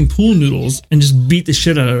you just bring pool noodles and just beat the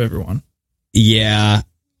shit out of everyone. Yeah.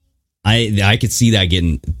 I could see that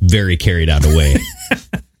getting very carried out away.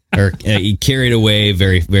 Or carried away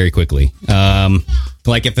very, very quickly.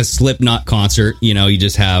 Like if a Slipknot concert, you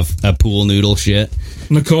just have a pool noodle shit.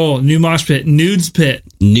 Nicole, new mosh pit, nudes pit.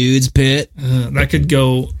 That could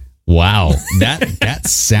go. Wow, that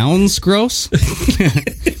sounds gross.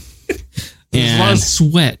 There's a lot of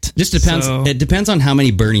sweat. Just depends. So. It depends on how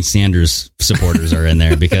many Bernie Sanders supporters are in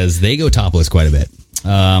there because they go topless quite a bit.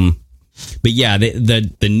 But yeah,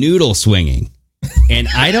 the noodle swinging, and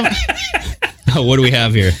I don't. Oh, what do we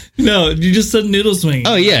have here? No, you just said noodle swinging.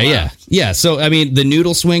 Oh yeah. So I mean, the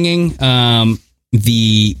noodle swinging,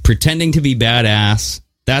 the pretending to be badass.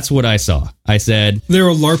 That's what I saw. I said they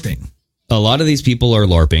were LARPing. A lot of these people are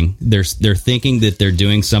LARPing. They're thinking that they're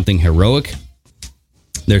doing something heroic.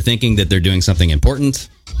 They're thinking that they're doing something important.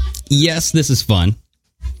 Yes, this is fun,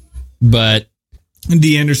 but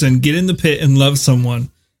D. Anderson, get in the pit and love someone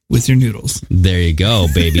with your noodles. There you go,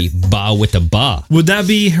 baby. Ba with a ba. Would that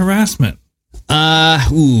be harassment?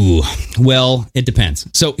 Well, it depends.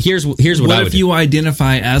 So here's what I would do. What if you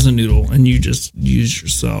identify as a noodle and you just use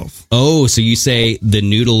yourself? Oh, so you say the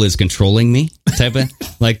noodle is controlling me? Type of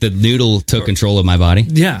like the noodle took control of my body?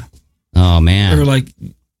 Yeah. Oh man. Or like,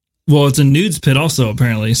 well, it's a nudes pit also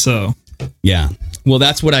apparently. So yeah. Well,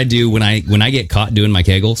 that's what I do when I get caught doing my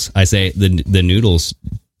Kegels. I say the noodles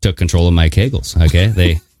took control of my Kegels.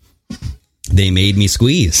 Okay, They made me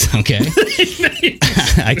squeeze. Okay.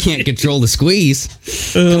 I can't control the squeeze.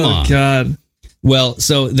 Come on. God. Well,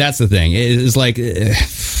 so that's the thing. It's like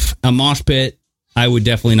a mosh pit. I would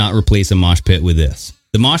definitely not replace a mosh pit with this.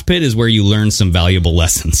 The mosh pit is where you learn some valuable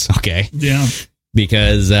lessons. Okay. Yeah.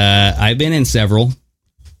 Because I've been in several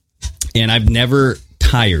and I've never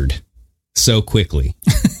tired so quickly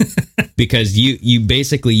because you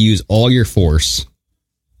basically use all your force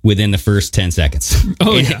within the first 10 seconds.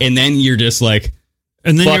 And then you're just like,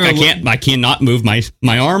 and then fuck, I cannot move my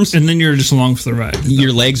arms. And then you're just along for the ride.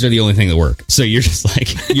 Your legs are the only thing that work. So you're just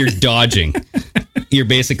like, you're dodging. You're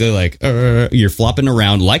basically like, you're flopping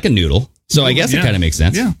around like a noodle. So I guess it kind of makes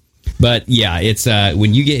sense. Yeah. But yeah, it's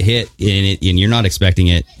when you get hit and you're not expecting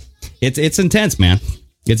it, it's intense, man.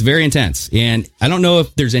 It's very intense. And I don't know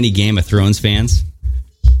if there's any Game of Thrones fans.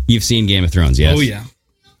 You've seen Game of Thrones, yes? Oh, yeah.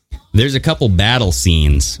 There's a couple battle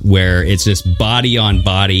scenes where it's just body on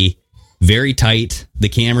body, very tight. The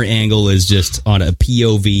camera angle is just on a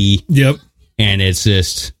POV. Yep. And it's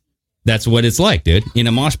just, that's what it's like, dude, in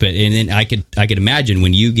a mosh pit. And then I could imagine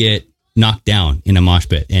when you get knocked down in a mosh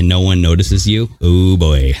pit and no one notices you. Oh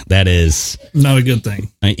boy, that is not a good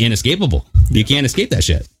thing. Inescapable. You can't escape that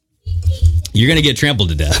shit. You're going to get trampled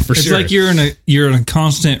to death for sure. It's like you're in a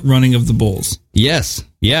constant running of the bulls. Yes.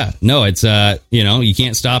 Yeah. No, it's, you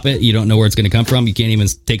can't stop it. You don't know where it's going to come from. You can't even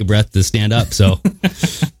take a breath to stand up. So,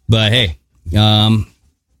 but hey,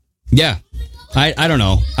 yeah, I don't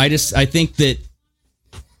know. I think that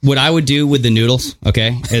what I would do with the noodles,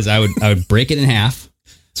 okay, is I would break it in half.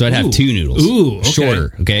 So I'd have two noodles. Ooh, okay.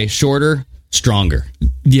 Shorter, okay? Shorter, stronger.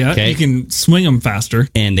 Yeah, okay? You can swing them faster.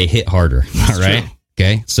 And they hit harder, all right? True.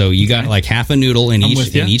 Okay, so you got like half a noodle in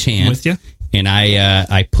each hand. I'm with you. And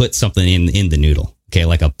I put something in the noodle, okay,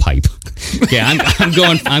 like a pipe. Okay,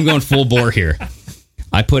 I'm going full bore here.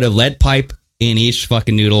 I put a lead pipe in each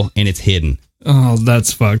fucking noodle and it's hidden. Oh,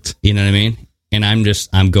 that's fucked. You know what I mean? And I'm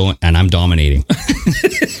going and I'm dominating.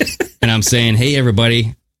 And I'm saying, hey,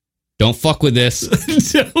 everybody, don't fuck with this.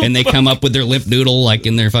 And they come up with their limp noodle like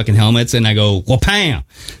in their fucking helmets. And I go, well, bam.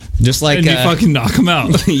 Just like. And you fucking knock them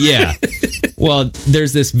out. Yeah. Well,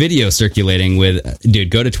 there's this video circulating with,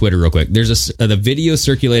 dude, go to Twitter real quick. There's the video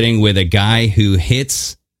circulating with a guy who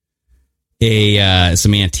hits some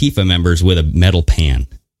Antifa members with a metal pan.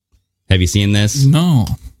 Have you seen this? No.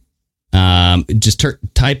 Just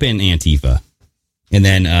type in Antifa. And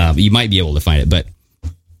then you might be able to find it. But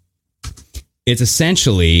it's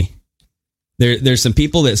essentially, there's some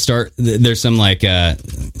people that there's some like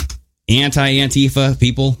anti-Antifa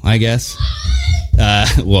people, I guess.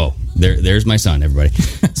 Whoa, there's my son, everybody.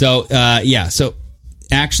 So, yeah. So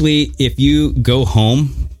actually, if you go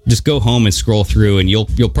home, just go home and scroll through and you'll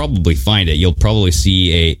probably find it. You'll probably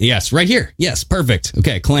see yes, right here. Yes, perfect.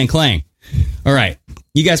 Okay, clang, clang. All right.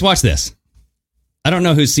 You guys watch this. I don't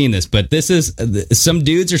know who's seen this, but this is some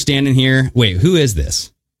dudes are standing here. Wait, who is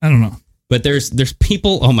this? I don't know. But there's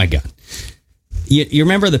people. Oh my God. You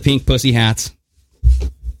remember the pink pussy hats?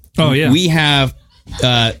 Oh yeah. We have,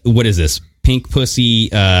 what is this? Pink pussy.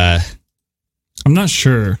 I'm not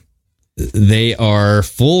sure. They are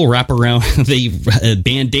full wraparound. They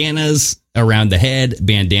bandanas around the head,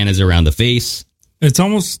 bandanas around the face. It's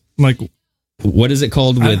almost like, what is it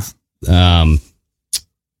called with, I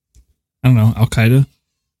don't know, Al Qaeda.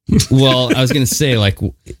 Well, I was going to say, like,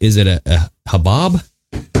 is it a Habab?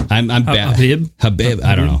 I'm bad. Habib.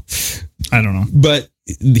 I don't know. But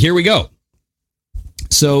here we go.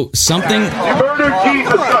 So something.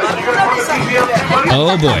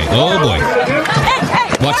 Oh boy.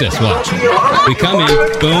 Watch this. Watch. We come in.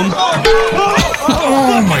 Boom.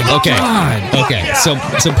 Oh my God. Okay. So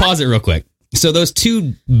pause it real quick. So those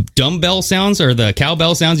two dumbbell sounds or the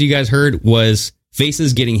cowbell sounds you guys heard was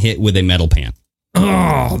faces getting hit with a metal pan.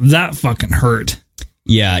 Oh, that fucking hurt.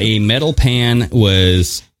 Yeah, a metal pan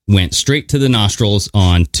went straight to the nostrils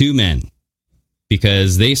on two men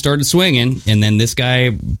because they started swinging, and then this guy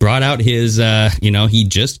brought out his, he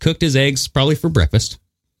just cooked his eggs probably for breakfast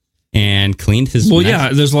and cleaned his. Well, yeah,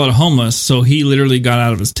 there's a lot of homeless, so he literally got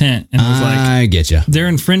out of his tent and was like, "I get you. They're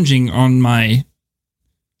infringing on my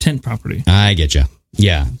tent property." I get you.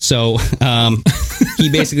 Yeah. So he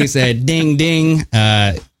basically said, "Ding, ding.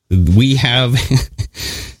 We have,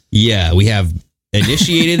 we have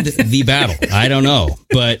initiated the battle." I don't know,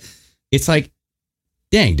 but it's like,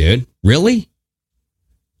 dang, dude, really?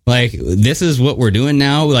 Like, this is what we're doing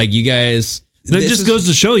now? Like, you guys... That just goes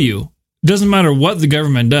to show you, it doesn't matter what the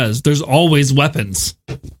government does, there's always weapons.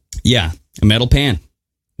 Yeah, a metal pan.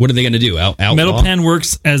 What are they going to do? Metal pan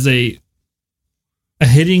works as a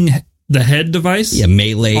hitting the head device. Yeah,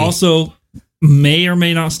 melee. Also, may or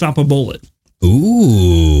may not stop a bullet.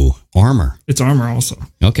 Ooh. armor. It's armor also.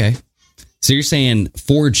 Okay. So you're saying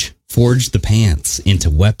forge the pants into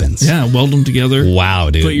weapons. Yeah, weld them together. Wow,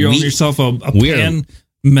 dude. Put yourself a pan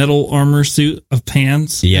metal armor suit of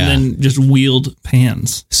pans, and then just wield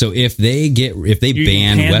pans. So if they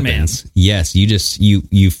ban weapons, yes,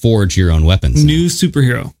 you forge your own weapons. New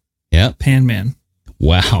superhero. Yep. Pan Man.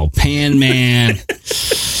 Wow, Pan Man.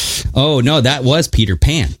 Oh no, that was Peter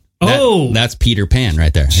Pan. That's Peter Pan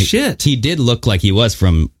right there. Shit. He did look like he was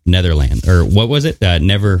from Netherland, or what was it?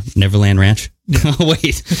 Neverland Ranch. Oh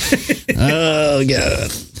wait. Oh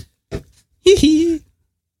god.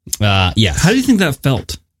 Yeah. How do you think that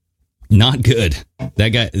felt? Not good. That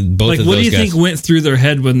guy. Both of those guys. What do you think went through their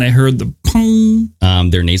head when they heard the pong?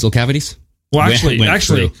 Their nasal cavities. Well,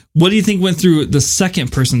 actually, what do you think went through the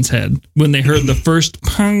second person's head when they heard the first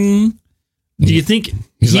pong? Do you think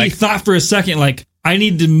he thought for a second, like, I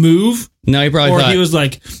need to move? No, he probably thought. Or he was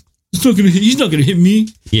like, he's not going to hit me.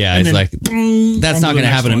 Yeah, it's like, that's not going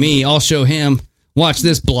to happen to me. I'll show him. Watch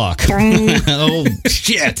this block. Oh,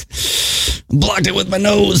 shit. Blocked it with my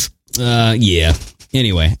nose. Yeah.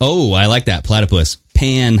 Anyway. Oh, I like that. Platypus.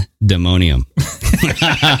 Pandemonium.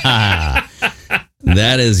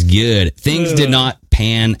 That is good. Things did not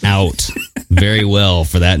pan out very well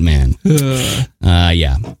for that man.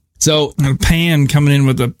 Yeah. So a pan coming in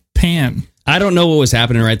with a pan. I don't know what was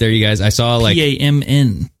happening right there, you guys. I saw like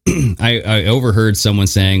PAMN. I overheard someone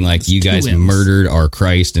saying like, you guys murdered our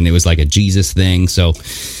Christ, and it was like a Jesus thing. So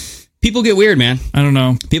people get weird, man. I don't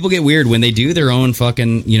know. People get weird when they do their own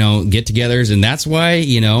fucking, get-togethers, and that's why,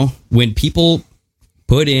 when people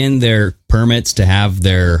put in their permits to have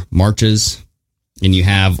their marches, and you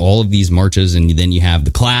have all of these marches, and then you have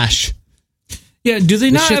the clash. Yeah, do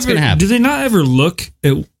they not ever look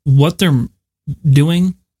at what they're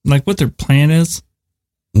doing? Like what their plan is?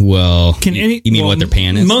 Well, you mean what their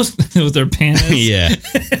pan is? What their pan is? Yeah.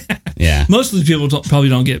 Yeah. Most of the people probably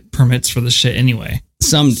don't get permits for the shit anyway.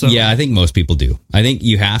 Yeah, I think most people do. I think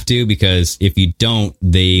you have to, because if you don't,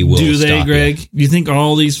 they will. Do they, stop Greg? You. Do you think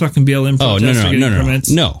all these fucking BLM protests are getting permits?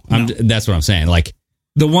 No. That's what I'm saying. Like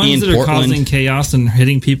the ones that are Portland, causing chaos and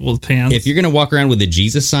hitting people with pans. If you're going to walk around with a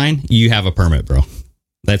Jesus sign, you have a permit, bro.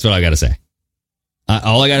 That's what I got to say.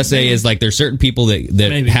 All I got to say is like there's certain people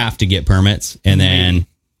that have to get permits, and then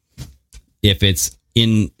if it's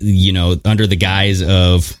in under the guise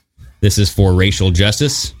of this is for racial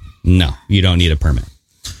justice, no, you don't need a permit.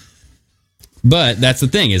 But that's the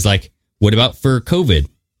thing is like, what about for COVID?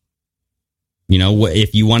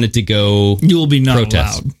 If you wanted to go, you will be not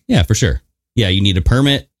allowed. Yeah, for sure. Yeah, you need a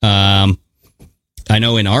permit. I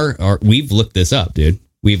know in our we've looked this up, dude.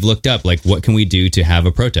 We've looked up like what can we do to have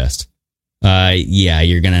a protest. Yeah,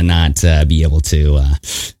 you're gonna not be able to.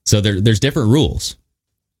 So there's different rules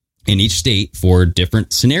in each state for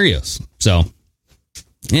different scenarios. So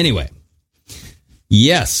anyway,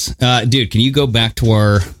 yes, dude, can you go back to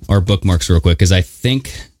our bookmarks real quick? Because I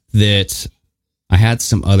think that I had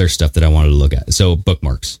some other stuff that I wanted to look at. So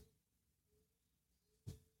bookmarks.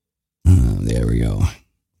 There we go.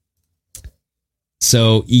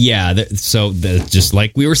 So yeah, just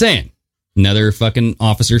like we were saying. Another fucking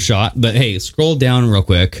officer shot. But hey, scroll down real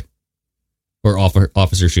quick. Or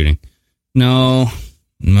officer shooting. No.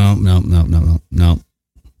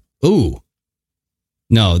 Ooh.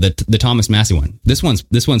 No, the Thomas Massey one. This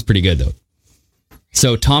one's pretty good though.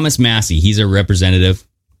 So Thomas Massey, he's a representative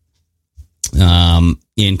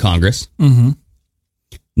in Congress. Mm-hmm.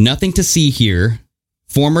 Nothing to see here.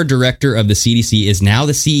 Former director of the CDC is now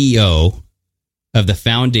the CEO of the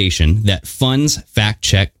foundation that funds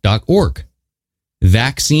factcheck.org,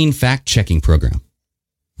 vaccine fact-checking program.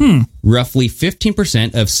 Roughly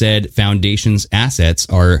 15% of said foundation's assets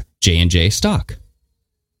are J&J stock.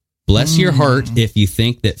 Bless your heart if you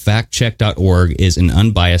think that factcheck.org is an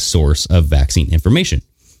unbiased source of vaccine information.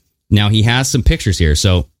 Now, he has some pictures here.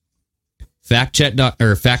 So,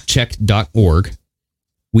 factcheck.org.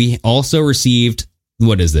 We also received,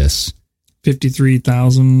 what is this?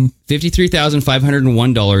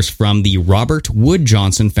 $53,501 from the Robert Wood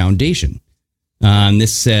Johnson Foundation.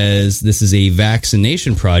 This says this is a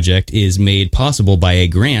vaccination project is made possible by a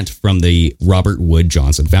grant from the Robert Wood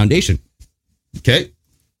Johnson Foundation. Okay.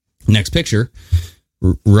 Next picture.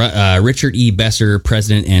 Richard E. Besser,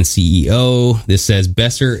 President and CEO. This says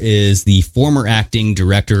Besser is the former acting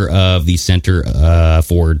director of the Center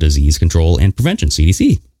for Disease Control and Prevention,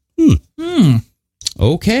 CDC.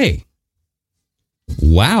 Okay.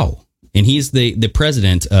 Wow. And he's the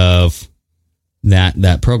president of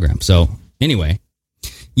that program. So anyway,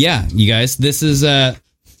 yeah, you guys, this is the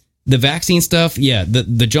vaccine stuff. Yeah,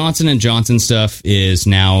 the Johnson & Johnson stuff is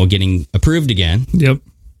now getting approved again. Yep.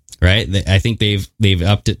 right? I think they've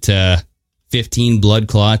upped it to 15 blood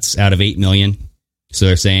clots out of 8 million. So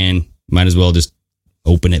they're saying might as well just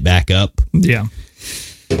open it back up. Yeah.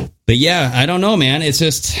 But yeah, I don't know, man. It's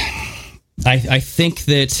just, I think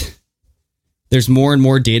that there's more and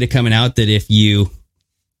more data coming out that if you,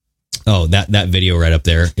 that video right up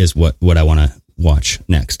there is what I want to watch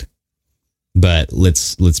next. But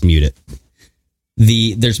let's mute it.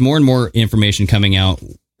 There's more and more information coming out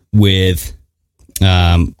with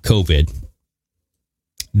COVID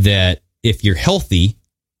that if you're healthy,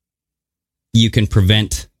 you can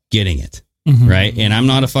prevent getting it. Mm-hmm. Right. And I'm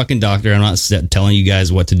not a fucking doctor. I'm not telling you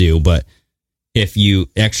guys what to do. But if you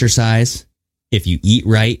exercise, if you eat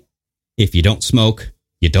right, if you don't smoke,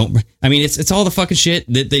 you don't. I mean, it's all the fucking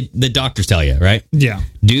shit that the doctors tell you. Right. Yeah.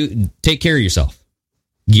 Take care of yourself.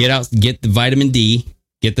 Get out, get the vitamin D,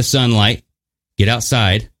 get the sunlight, get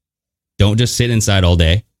outside. Don't just sit inside all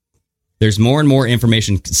day. There's more and more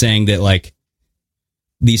information saying that like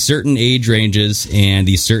these certain age ranges and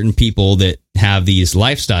these certain people that have these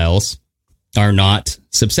lifestyles are not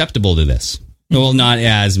susceptible to this. Well, not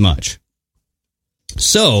as much.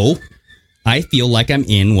 So I feel like I'm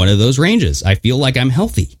in one of those ranges. I feel like I'm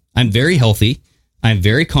healthy. I'm very healthy. I'm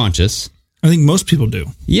very conscious. I think most people do.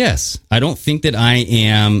 Yes. I don't think that I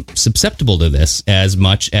am susceptible to this as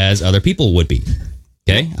much as other people would be.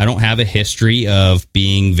 Okay. I don't have a history of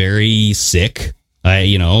being very sick. I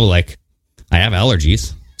have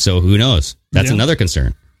allergies. So who knows? That's another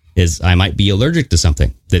concern. Is I might be allergic to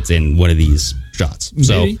something that's in one of these shots. Maybe.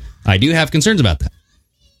 So I do have concerns about that.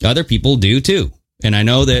 Other people do too. And I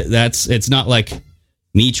know that it's not like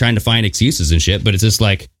me trying to find excuses and shit, but it's just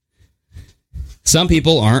like some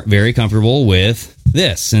people aren't very comfortable with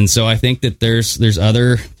this. And so I think that there's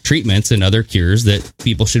other treatments and other cures that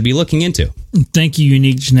people should be looking into. Thank you,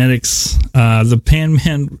 Unique Genetics. The Pan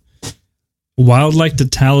Man, wild like the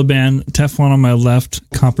Taliban, Teflon on my left,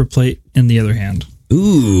 copper plate in the other hand.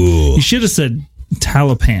 Ooh. You should have said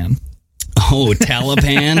Talipan. Oh,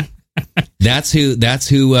 Talipan? That's who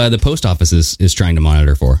the post office is trying to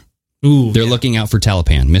monitor for. Ooh. They're looking out for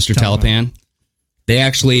Talipan. Mr. Talipan. They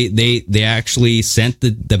actually sent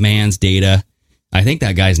the man's data. I think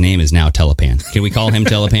that guy's name is now Telepan. Can we call him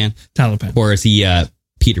Telepan? Telepan. Or is he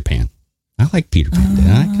Peter Pan? I like Peter Pan.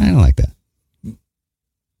 I kind of like that.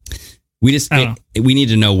 We need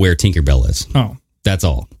to know where Tinkerbell is. Oh. That's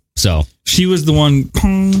all. So she was the one.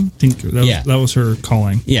 Tinker. That was her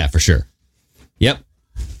calling. Yeah, for sure. Yep.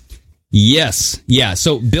 Yes. Yeah.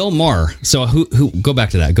 So Bill Maher. So who? Go back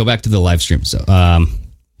to that. Go back to the live stream. So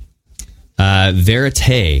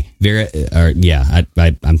Verite.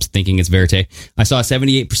 I'm thinking it's Verite. I saw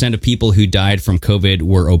 78% of people who died from COVID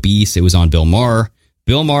were obese. It was on Bill Maher.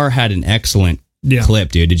 Bill Maher had an excellent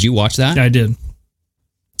clip, dude. Did you watch that? Yeah, I did.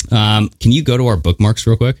 Can you go to our bookmarks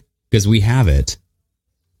real quick? Because we have it.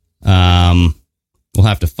 We'll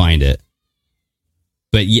have to find it.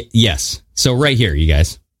 But yes. So right here, you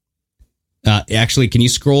guys. Actually, can you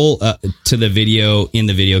scroll to the video in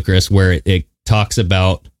the video, Chris, where it talks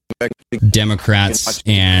about Democrats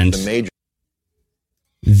and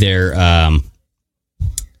their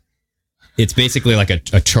it's basically like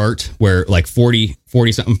a chart where like 40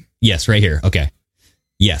 something. Yes, right here. Okay.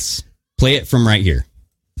 Yes. Play it from right here.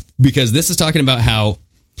 Because this is talking about how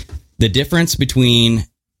the difference between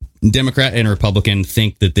Democrat and Republican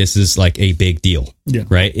think that this is like a big deal. Yeah.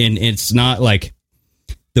 Right. And it's not like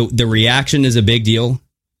the reaction is a big deal.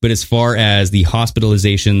 But as far as the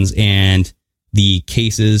hospitalizations and the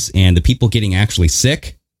cases and the people getting actually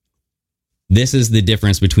sick, this is the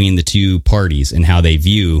difference between the two parties and how they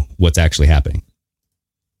view what's actually happening.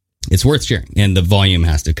 It's worth sharing. And the volume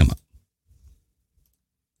has to come up.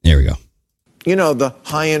 There we go. You know, the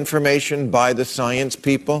high information by the science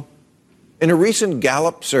people. In a recent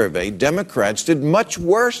Gallup survey, Democrats did much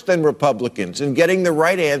worse than Republicans in getting the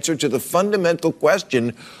right answer to the fundamental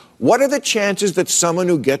question, what are the chances that someone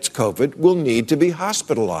who gets COVID will need to be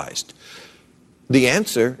hospitalized? The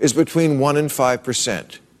answer is between 1% and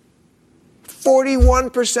 5%.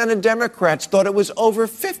 41% of Democrats thought it was over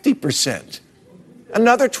 50%.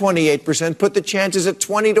 Another 28% put the chances at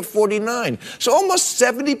 20 to 49. So almost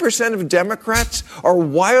 70% of Democrats are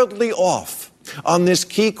wildly off on this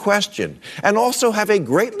key question and also have a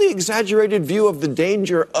greatly exaggerated view of the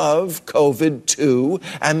danger of COVID-2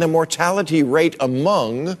 and the mortality rate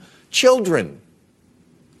among children.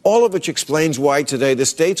 All of which explains why today the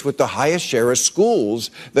states with the highest share of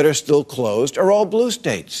schools that are still closed are all blue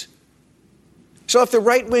states. So if the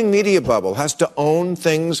right-wing media bubble has to own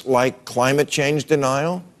things like climate change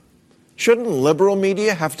denial, shouldn't liberal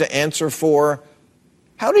media have to answer for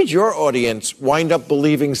How did your audience wind up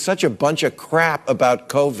believing such a bunch of crap about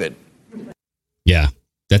COVID? Yeah,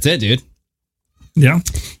 that's it, dude. Yeah.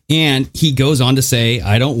 And he goes on to say,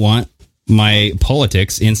 I don't want my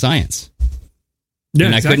politics in science. Yeah,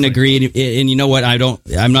 and I couldn't agree. And you know what?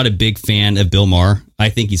 I'm not a big fan of Bill Maher. I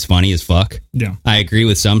think he's funny as fuck. Yeah. I agree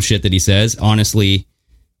with some shit that he says. Honestly,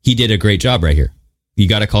 he did a great job right here. You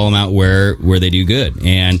got to call them out where they do good.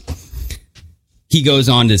 And he goes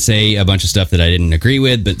on to say a bunch of stuff that I didn't agree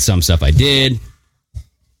with, but some stuff I did.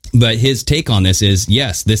 But his take on this is,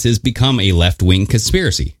 yes, this has become a left-wing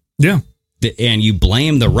conspiracy. Yeah. And you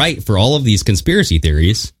blame the right for all of these conspiracy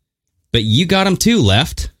theories, but you got them too,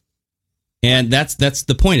 left. And that's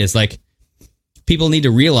the point. It's like, people need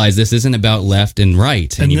to realize this isn't about left and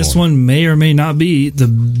right and anymore. This one may or may not be the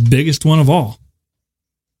biggest one of all.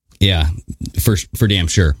 Yeah, for damn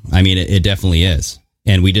sure. I mean, it definitely is.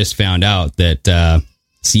 And we just found out that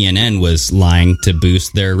CNN was lying to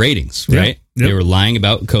boost their ratings, right? Yep. They were lying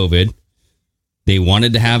about COVID. They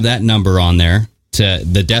wanted to have that number on there, to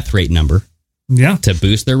the death rate number. Yeah. To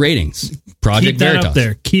boost their ratings. Project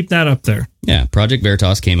Veritas. Keep that up there. Yeah. Project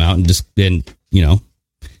Veritas came out and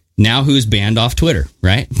now who's banned off Twitter,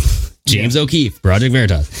 right? James O'Keefe, Project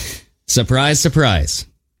Veritas. Surprise, surprise.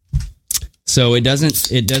 So it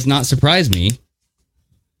does not surprise me.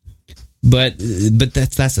 But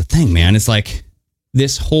that's the thing, man. It's like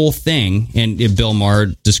this whole thing, and Bill Maher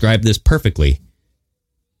described this perfectly.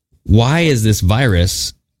 Why is this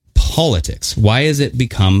virus politics? Why has it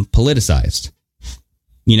become politicized?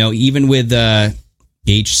 Even with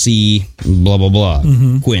HC blah blah blah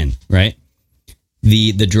Quinn, right?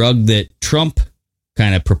 The drug that Trump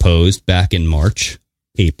kind of proposed back in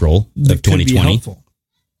April of 2020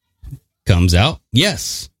 comes out.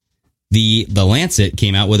 Yes. The Lancet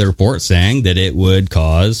came out with a report saying that it would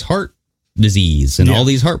cause heart disease and all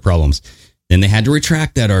these heart problems. Then they had to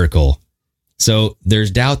retract that article. So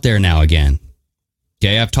there's doubt there now again.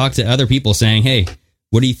 Okay, I've talked to other people saying, hey,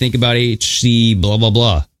 what do you think about HC blah, blah,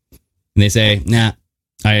 blah? And they say, nah,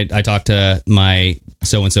 I talked to my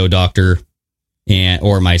so-and-so doctor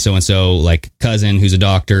or my so-and-so like cousin who's a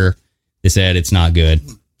doctor. They said it's not good.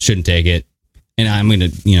 Shouldn't take it. And I'm going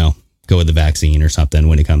to, go with the vaccine or something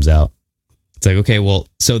when it comes out. It's like, okay, well,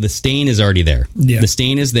 so the stain is already there. Yeah. The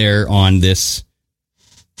stain is there on this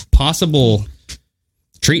possible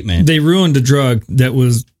treatment. They ruined a drug that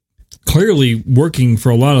was clearly working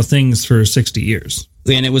for a lot of things for 60 years.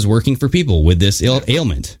 And it was working for people with this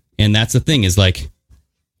ailment. And that's the thing is like,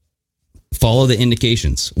 follow the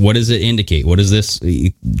indications. What does it indicate? What does this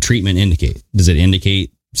treatment indicate? Does it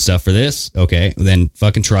indicate stuff for this? Okay, then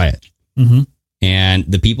fucking try it. Mm-hmm. And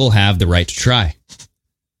the people have the right to try,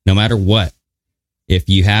 no matter what. If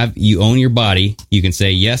you own your body, you can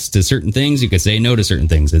say yes to certain things. You can say no to certain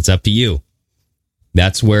things. It's up to you.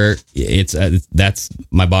 That's where that's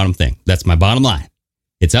my bottom thing. That's my bottom line.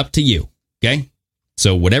 It's up to you. Okay.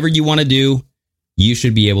 So whatever you want to do, you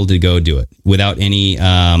should be able to go do it without any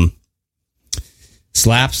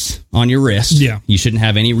slaps on your wrist. Yeah. You shouldn't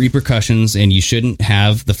have any repercussions, and you shouldn't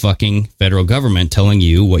have the fucking federal government telling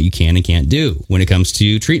you what you can and can't do when it comes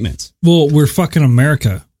to treatments. Well, we're fucking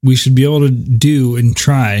America. We should be able to do and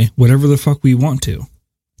try whatever the fuck we want to.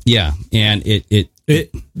 Yeah. And it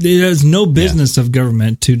has no business of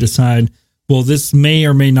government to decide, well, this may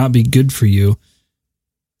or may not be good for you,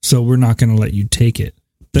 so we're not going to let you take it.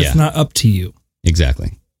 That's not up to you.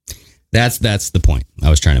 Exactly. That's the point I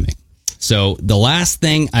was trying to make. So the last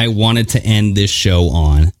thing I wanted to end this show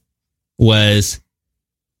on was,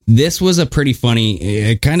 this was a pretty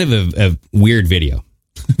funny, kind of a weird video.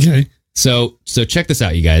 Okay. So check this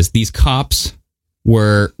out, you guys. These cops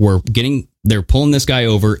they're pulling this guy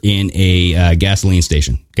over in a gasoline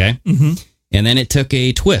station. Okay. Mm-hmm. And then it took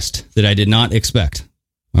a twist that I did not expect.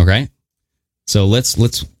 Okay. So let's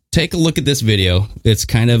take a look at this video. It's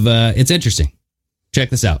kind of, it's interesting.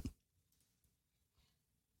 Check this out.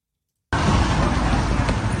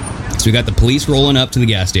 So we got the police rolling up to the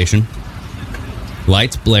gas station.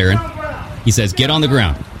 Lights blaring. He says, get on the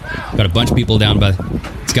ground. Got a bunch of people down by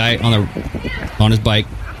this guy on his bike.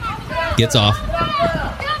 Gets off.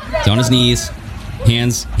 He's on his knees.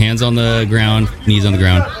 Hands on the ground. Knees on the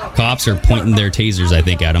ground. Cops are pointing their tasers, I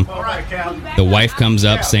think, at him. The wife comes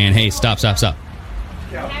up saying, hey, stop.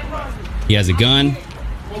 He has a gun.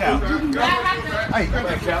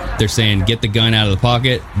 They're saying, get the gun out of the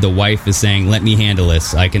pocket. The wife is saying, let me handle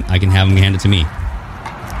this. I can have him hand it to me.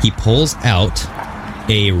 He pulls out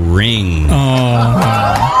a ring.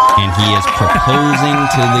 And he is proposing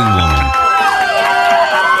to the woman.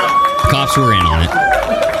 Cops were in on it.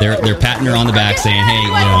 They're patting her on the back saying, hey,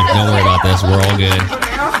 don't worry about this. We're all good.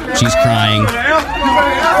 She's crying.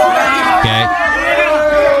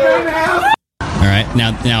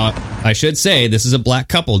 Now, I should say this is a black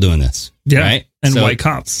couple doing this. Yeah, right? and white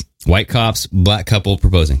cops. White cops, black couple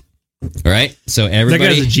proposing. All right, so everybody.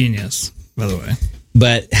 That guy's a genius, by the way.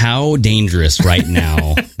 But how dangerous right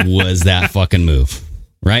now was that fucking move?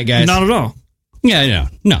 Right, guys? Not at all. Yeah,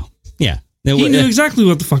 no. Yeah. He knew exactly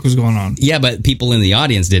what the fuck was going on. Yeah, but people in the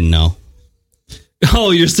audience didn't know.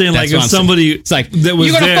 Oh, you're saying That's like if somebody it's like that was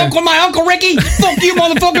you gonna there. fuck with my Uncle Ricky? Fuck you,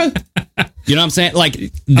 motherfucker! You know what I'm saying? Like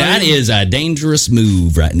that is a dangerous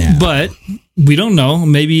move right now. But we don't know.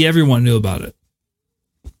 Maybe everyone knew about it.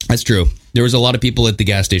 That's true. There was a lot of people at the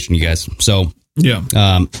gas station, you guys. So yeah,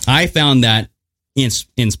 I found that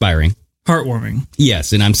inspiring, heartwarming.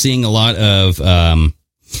 Yes, and I'm seeing a lot of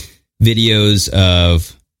videos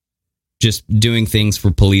of just doing things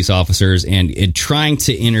for police officers and trying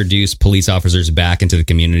to introduce police officers back into the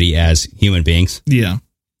community as human beings. Yeah.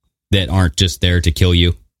 That aren't just there to kill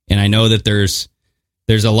you. And I know that there's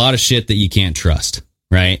a lot of shit that you can't trust,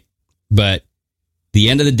 right? But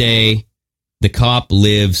the end of the day, the cop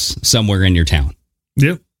lives somewhere in your town.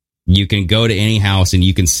 Yep. You can go to any house and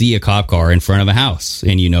you can see a cop car in front of a house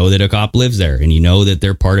and you know that a cop lives there and you know that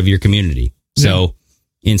they're part of your community. Yeah. So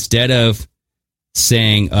instead of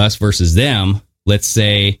saying us versus them, let's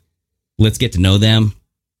get to know them.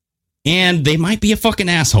 And they might be a fucking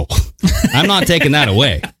asshole. I'm not taking that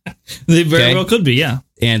away. They very well could be, yeah.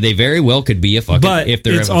 And they very well could be a fucking... But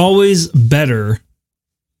it's always better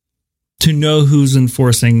to know who's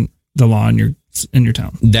enforcing the law in your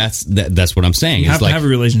town. That's what I'm saying. You have to have a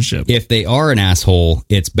relationship. If they are an asshole,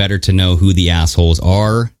 it's better to know who the assholes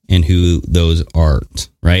are and who those aren't,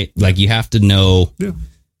 right? Like you have to know... Yeah.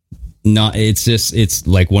 It's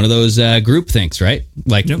like one of those group thinks, right?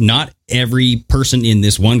 Like not every person in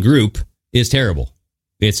this one group is terrible.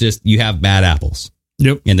 It's just you have bad apples.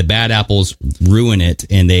 Yep. And the bad apples ruin it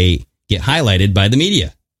and they get highlighted by the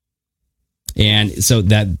media. And so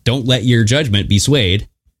that don't let your judgment be swayed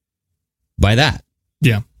by that.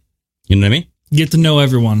 Yeah. You know what I mean? Get to know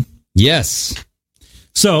everyone. Yes.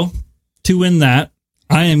 So to win that,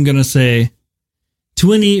 I am going to say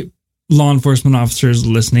to any law enforcement officers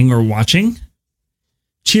listening or watching,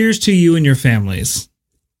 cheers to you and your families.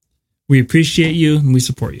 We appreciate you and we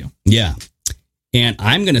support you. Yeah. And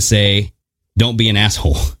I'm going to say, don't be an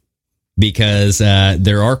asshole because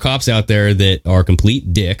there are cops out there that are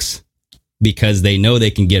complete dicks because they know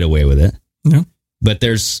they can get away with it. Yeah. But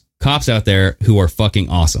there's cops out there who are fucking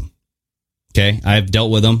awesome. Okay. I've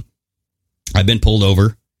dealt with them. I've been pulled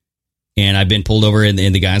over. And I've been pulled over and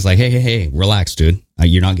the guy's like, hey, relax, dude.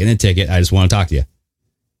 You're not getting a ticket. I just want to talk to you.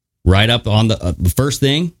 Right up on the first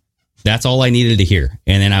thing, that's all I needed to hear.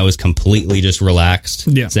 And then I was completely just relaxed,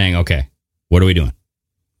 saying, okay, what are we doing?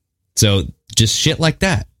 So just shit like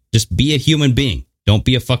that. Just be a human being. Don't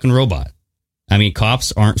be a fucking robot. I mean,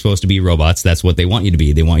 cops aren't supposed to be robots. That's what they want you to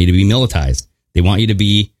be. They want you to be militarized. They want you to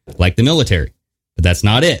be like the military. But that's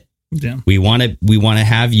not it. Yeah. We want to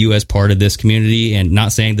have you as part of this community, and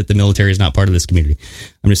not saying that the military is not part of this community.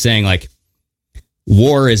 I'm just saying like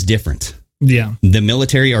war is different. Yeah. The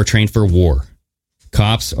military are trained for war.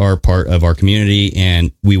 Cops are part of our community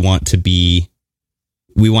and we want to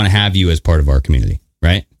have you as part of our community,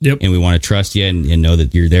 right? Yep. And we want to trust you and know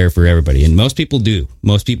that you're there for everybody. And most people do.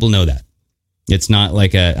 Most people know that. It's not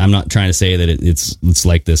like I'm not trying to say that it's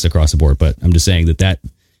like this across the board, but I'm just saying that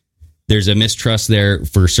there's a mistrust there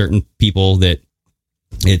for certain people that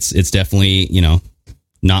it's definitely,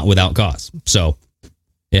 not without cause. So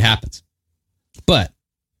it happens. But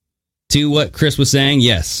to what Chris was saying,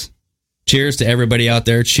 yes. Cheers to everybody out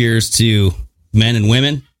there. Cheers to men and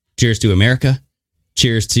women. Cheers to America.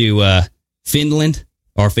 Cheers to Finland,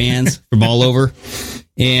 our fans from all over.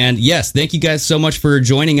 And yes, thank you guys so much for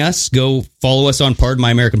joining us. Go follow us on Pardon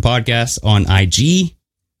My American Podcast on IG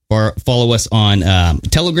or follow us on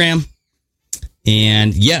Telegram.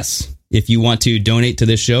 And yes, if you want to donate to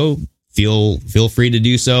this show, feel free to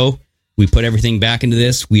do so. We put everything back into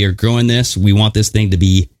this. We are growing this. We want this thing to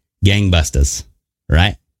be gangbusters,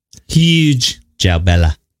 right? Huge. Ciao,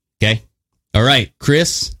 Bella. Okay. All right,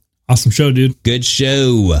 Chris. Awesome show, dude. Good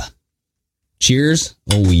show. Cheers.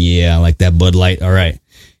 Oh, yeah. I like that Bud Light. All right.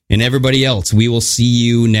 And everybody else, we will see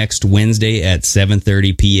you next Wednesday at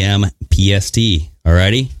 7:30 p.m. PST. All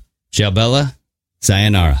righty. Ciao, Bella.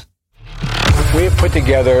 Sayonara. We have put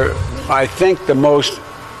together, I think, the most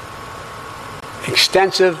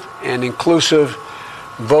extensive and inclusive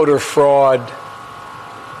voter fraud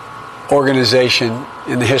organization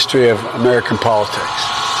in the history of American politics.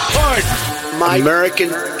 Pardon my American.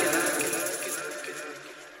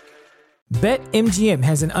 BetMGM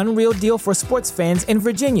has an unreal deal for sports fans in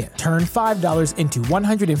Virginia. Turn $5 into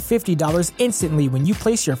 $150 instantly when you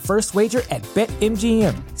place your first wager at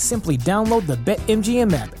BetMGM. Simply download the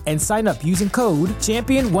BetMGM app and sign up using code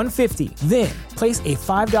Champion150. Then, place a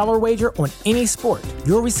 $5 wager on any sport.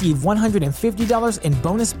 You'll receive $150 in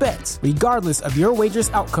bonus bets, regardless of your wager's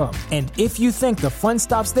outcome. And if you think the fun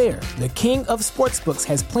stops there, the king of sportsbooks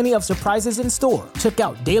has plenty of surprises in store. Check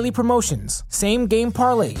out daily promotions, same-game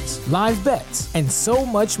parlays, live bets, and so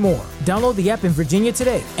much more. Download the app in Virginia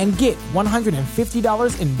today and get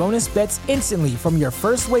 $150 in bonus bets instantly from your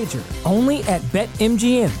first wager. Only at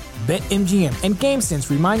BetMGM. BetMGM and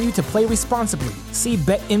GameSense remind you to play responsibly. See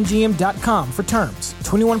BetMGM.com for terms.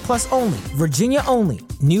 21 plus only. Virginia only.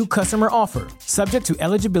 New customer offer. Subject to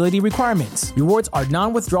eligibility requirements. Rewards are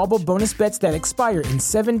non-withdrawable bonus bets that expire in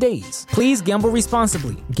 7 days. Please gamble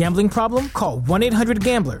responsibly. Gambling problem? Call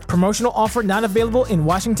 1-800-GAMBLER. Promotional offer not available in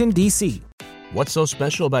Washington, D.C. What's so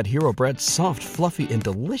special about Hero Bread's soft, fluffy, and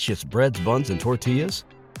delicious breads, buns, and tortillas?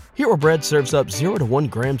 Hero Bread serves up 0 to 1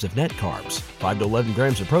 grams of net carbs, 5 to 11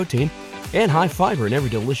 grams of protein, and high fiber in every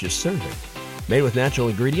delicious serving. Made with natural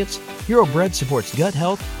ingredients, Hero Bread supports gut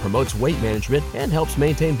health, promotes weight management, and helps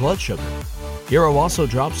maintain blood sugar. Hero also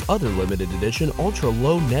drops other limited edition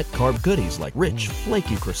ultra-low net carb goodies like rich,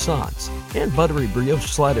 flaky croissants and buttery brioche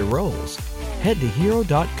slider rolls. Head to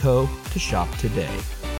hero.co to shop today.